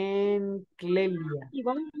 Jennifer and Clelia.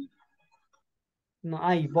 Yvonne. No,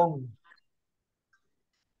 Yvonne.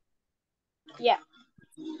 Yeah.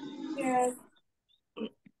 Yes.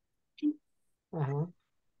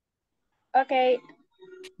 Okay.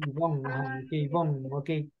 Yvonne.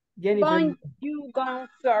 Okay. Jennifer. Yvonne, you go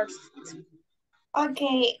first.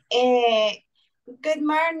 Okay. Good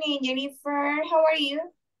morning, Jennifer. How are you?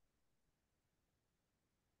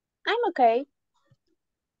 I'm okay.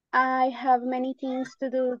 I have many things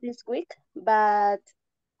to do this week, but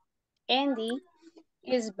Andy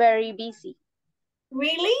is very busy.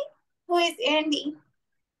 Really? Who is Andy?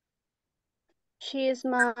 She is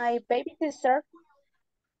my baby sister.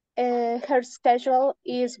 Her schedule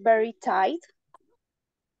is very tight.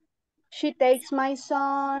 She takes my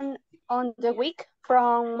son on the week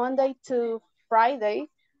from Monday to Friday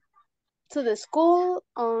to the school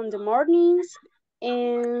on the mornings,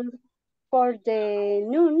 and for the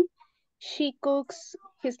noon, she cooks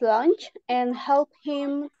his lunch and help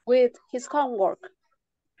him with his homework.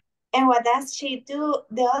 And what does she do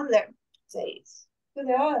the other days?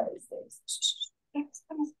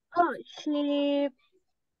 Oh,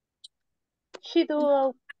 she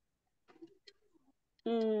do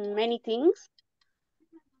many things,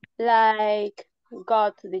 like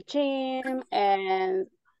go to the gym, and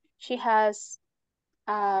she has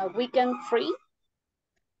a weekend free.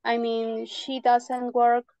 I mean, she doesn't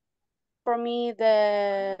work for me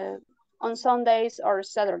on Sundays or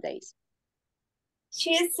Saturdays.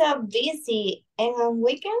 She's so busy. And on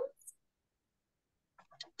weekends?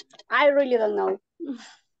 I really don't know.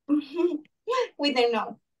 We don't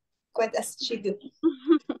know. What does she do?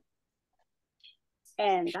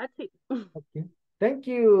 And that's it. Okay. Thank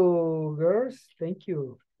you, girls. Thank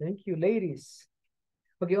you. Thank you, ladies.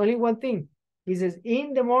 Okay, only one thing. He says,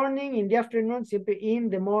 in the morning, in the afternoon, siempre in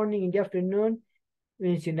the morning, in the afternoon.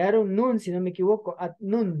 Mencionaron noon, si no me equivoco, at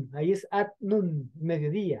noon. Ahí es at noon,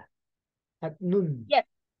 mediodía. At noon. Yes,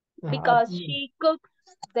 because she cooks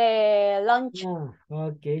the lunch.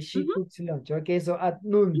 Okay, she cooks lunch. Okay, so at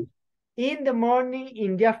noon. In the morning,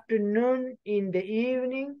 in the afternoon, in the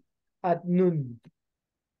evening, at noon.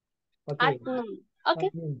 Okay. At noon. Okay.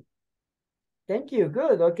 At noon. Thank you,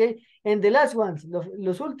 good, okay. And the last ones,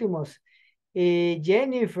 los últimos.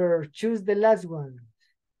 Jennifer, choose the last one.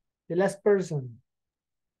 The last person.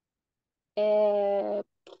 Al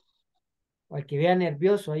que vea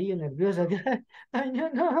nervioso ahí, nerviosa. Ay,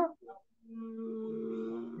 no.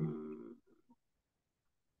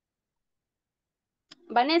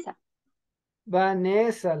 Vanessa.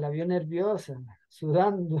 Vanessa, la vio nerviosa,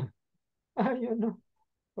 sudando. Ay, yo no.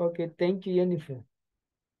 Okay, thank you, Jennifer.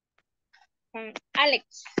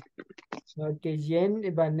 Alex. Okay,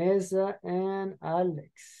 Vanessa, and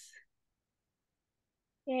Alex.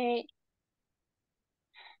 Okay.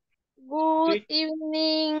 Good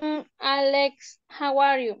evening, Alex. How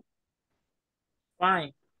are you?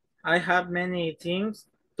 Fine. I have many things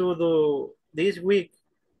to do this week,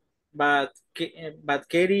 but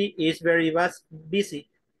Katie is very busy.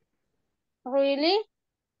 Really?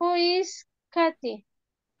 Who is Katy?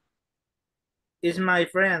 Is my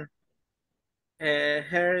friend.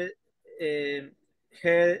 Her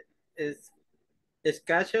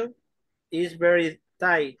schedule is very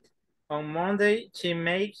tight. On Monday, she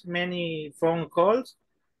makes many phone calls.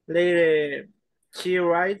 Later, she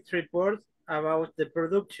writes reports about the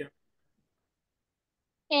production.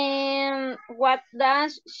 And what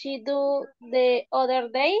does she do the other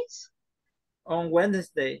days? On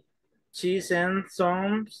Wednesday, she sends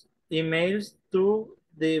some emails to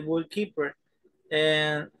the bookkeeper,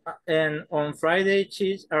 and on Friday,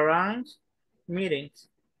 she arranges meetings.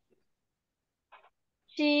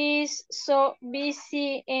 She's so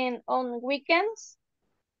busy and on weekends?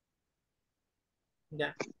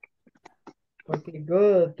 Yeah. Okay,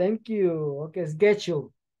 good. Thank you. Okay,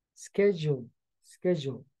 schedule.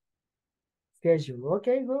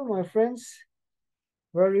 Okay, good, my friends.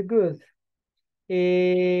 Very good.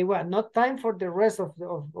 Well, not time for the rest of the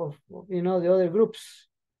other groups.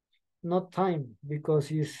 Not time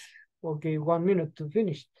because it's okay, 1 minute to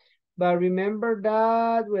finish. But remember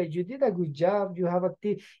that you did a good job. You have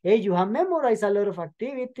you have memorized a lot of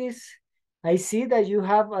activities. I see that you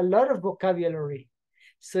have a lot of vocabulary.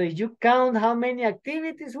 So if you count how many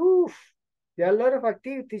activities, there are a lot of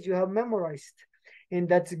activities you have memorized, and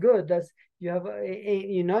that's good. That's you have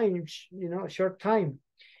in short time.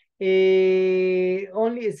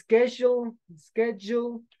 Only schedule.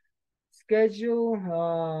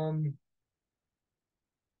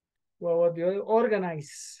 What the other?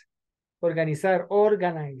 Organize.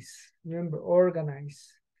 Remember,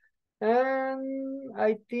 organize. And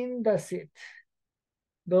I think that's it.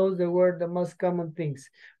 Those were the most common things.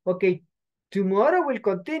 Okay, tomorrow we'll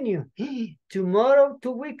continue. Tomorrow,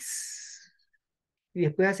 2 weeks. Y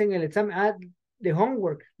después hacen el examen. The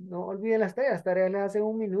homework. No olviden las tareas las hacen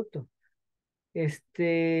 1 minuto.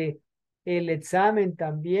 El examen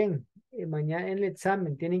también. Mañana el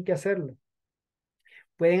examen, tienen que hacerlo.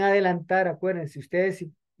 Pueden adelantar, acuérdense, ustedes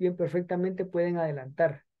bien perfectamente pueden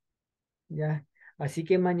adelantar. Ya. Así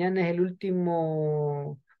que mañana es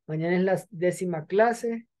mañana es la 10ª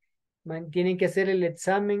clase. Tienen que hacer el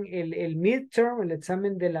examen, el midterm, el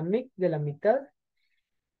examen de la mitad.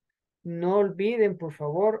 No olviden, por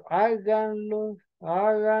favor, háganlo.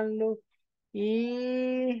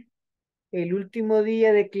 Y El último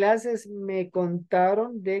día de clases me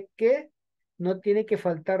contaron de que no tiene que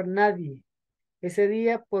faltar nadie. Ese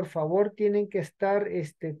día, por favor, tienen que estar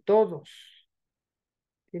todos.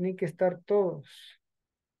 Tienen que estar todos.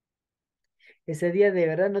 Ese día de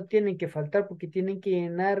verdad no tienen que faltar porque tienen que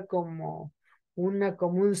llenar como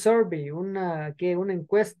un survey, una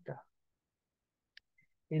encuesta.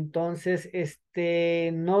 Entonces,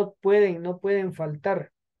 no pueden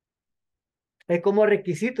faltar. Es como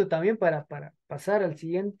requisito también para pasar al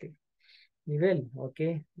siguiente nivel, ¿ok?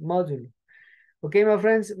 Módulo. Ok, my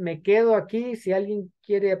friends, me quedo aquí si alguien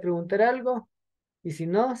quiere preguntar algo. Y si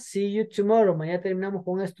no, see you tomorrow. Mañana terminamos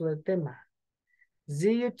con esto del tema.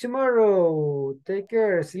 See you tomorrow. Take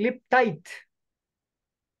care. Sleep tight.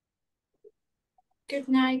 Good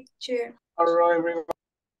night, cheer. All right, everyone.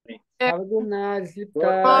 Have a good night. Sleep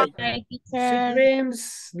Bye. tight. Sweet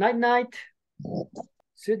dreams. Night, night.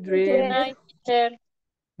 Sweet Good dreams. night, teacher.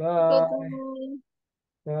 Bye. Good night.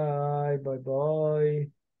 Bye. Bye. Bye.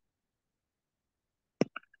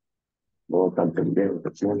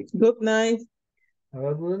 Good night. Have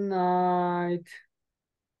a good night.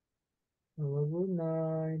 Have a good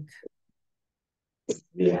night.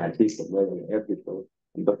 Yeah, sí, como el episodio.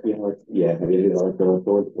 Entonces, ya había llegado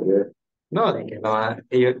todo el poder. No, de que no,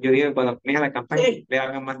 yo digo cuando comienza la campaña, le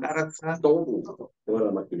van a mandar a todo, toda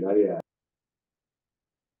la maquinaria.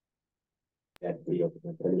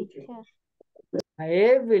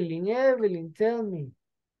 Evelyn, tell me.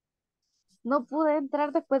 No pude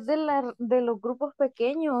entrar después de los grupos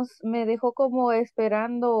pequeños. Me dejó como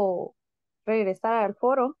esperando regresar al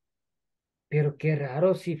foro. Pero qué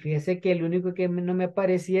raro, sí, fíjese que el único que no me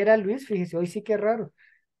aparecía era Luis, fíjese, hoy sí que raro.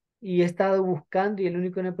 Y he estado buscando y el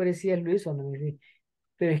único que me aparecía es Luis, o no,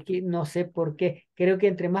 pero es que no sé por qué. Creo que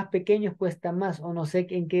entre más pequeños cuesta más, o no sé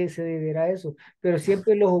en qué se deberá eso, pero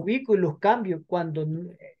siempre los ubico y los cambio cuando,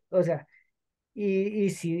 o sea, y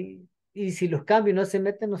si los cambio y no se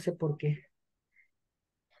meten, no sé por qué.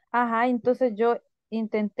 Ajá, entonces yo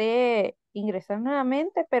intenté ingresar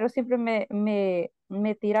nuevamente, pero siempre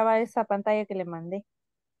me tiraba esa pantalla que le mandé.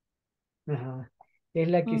 Ajá, es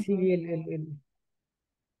la que Ujú. sigue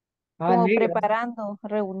Como negra. preparando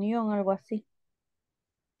reunión, algo así.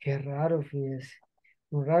 Qué raro, fíjese.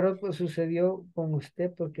 Muy raro pues sucedió con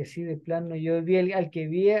usted porque sí, de plano, yo vi al que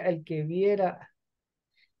vi era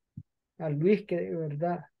a Luis, que de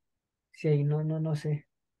verdad, sí, ahí no sé,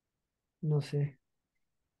 no sé.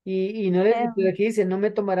 Y no le, pero Em, aquí dice, no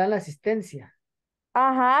me tomarán la asistencia.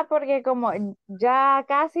 Ajá, porque como ya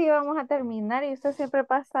casi vamos a terminar y usted siempre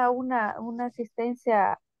pasa una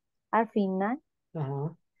asistencia al final.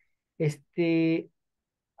 Ajá. Este,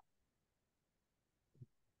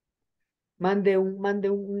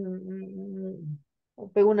 o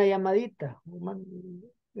pegue una llamadita,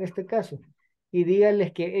 en este caso, y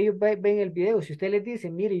díganles que ellos ven el video. Si usted les dice,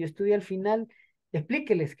 mire, yo estudié al final,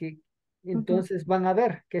 explíqueles que Ujú. entonces van a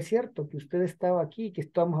ver que es cierto que usted estaba aquí, que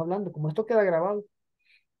estamos hablando, como esto queda grabado.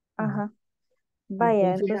 Ajá. Ajá.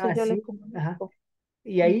 Vaya, Entonces, entonces yo les así, ajá. comunico.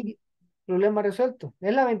 Y Ujú. ahí, problema resuelto.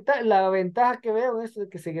 Es la ventaja que veo en esto de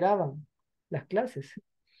que se graban las clases.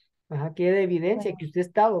 Ajá, queda evidencia Vaya. que usted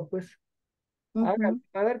estaba, pues. Haga, Ujú.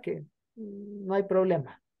 a ver que no hay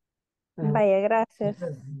problema. Ajá. Vaya, gracias.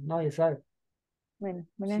 No, ya sabe. Bueno,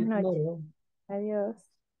 buenas Sí, noches. no, Adiós.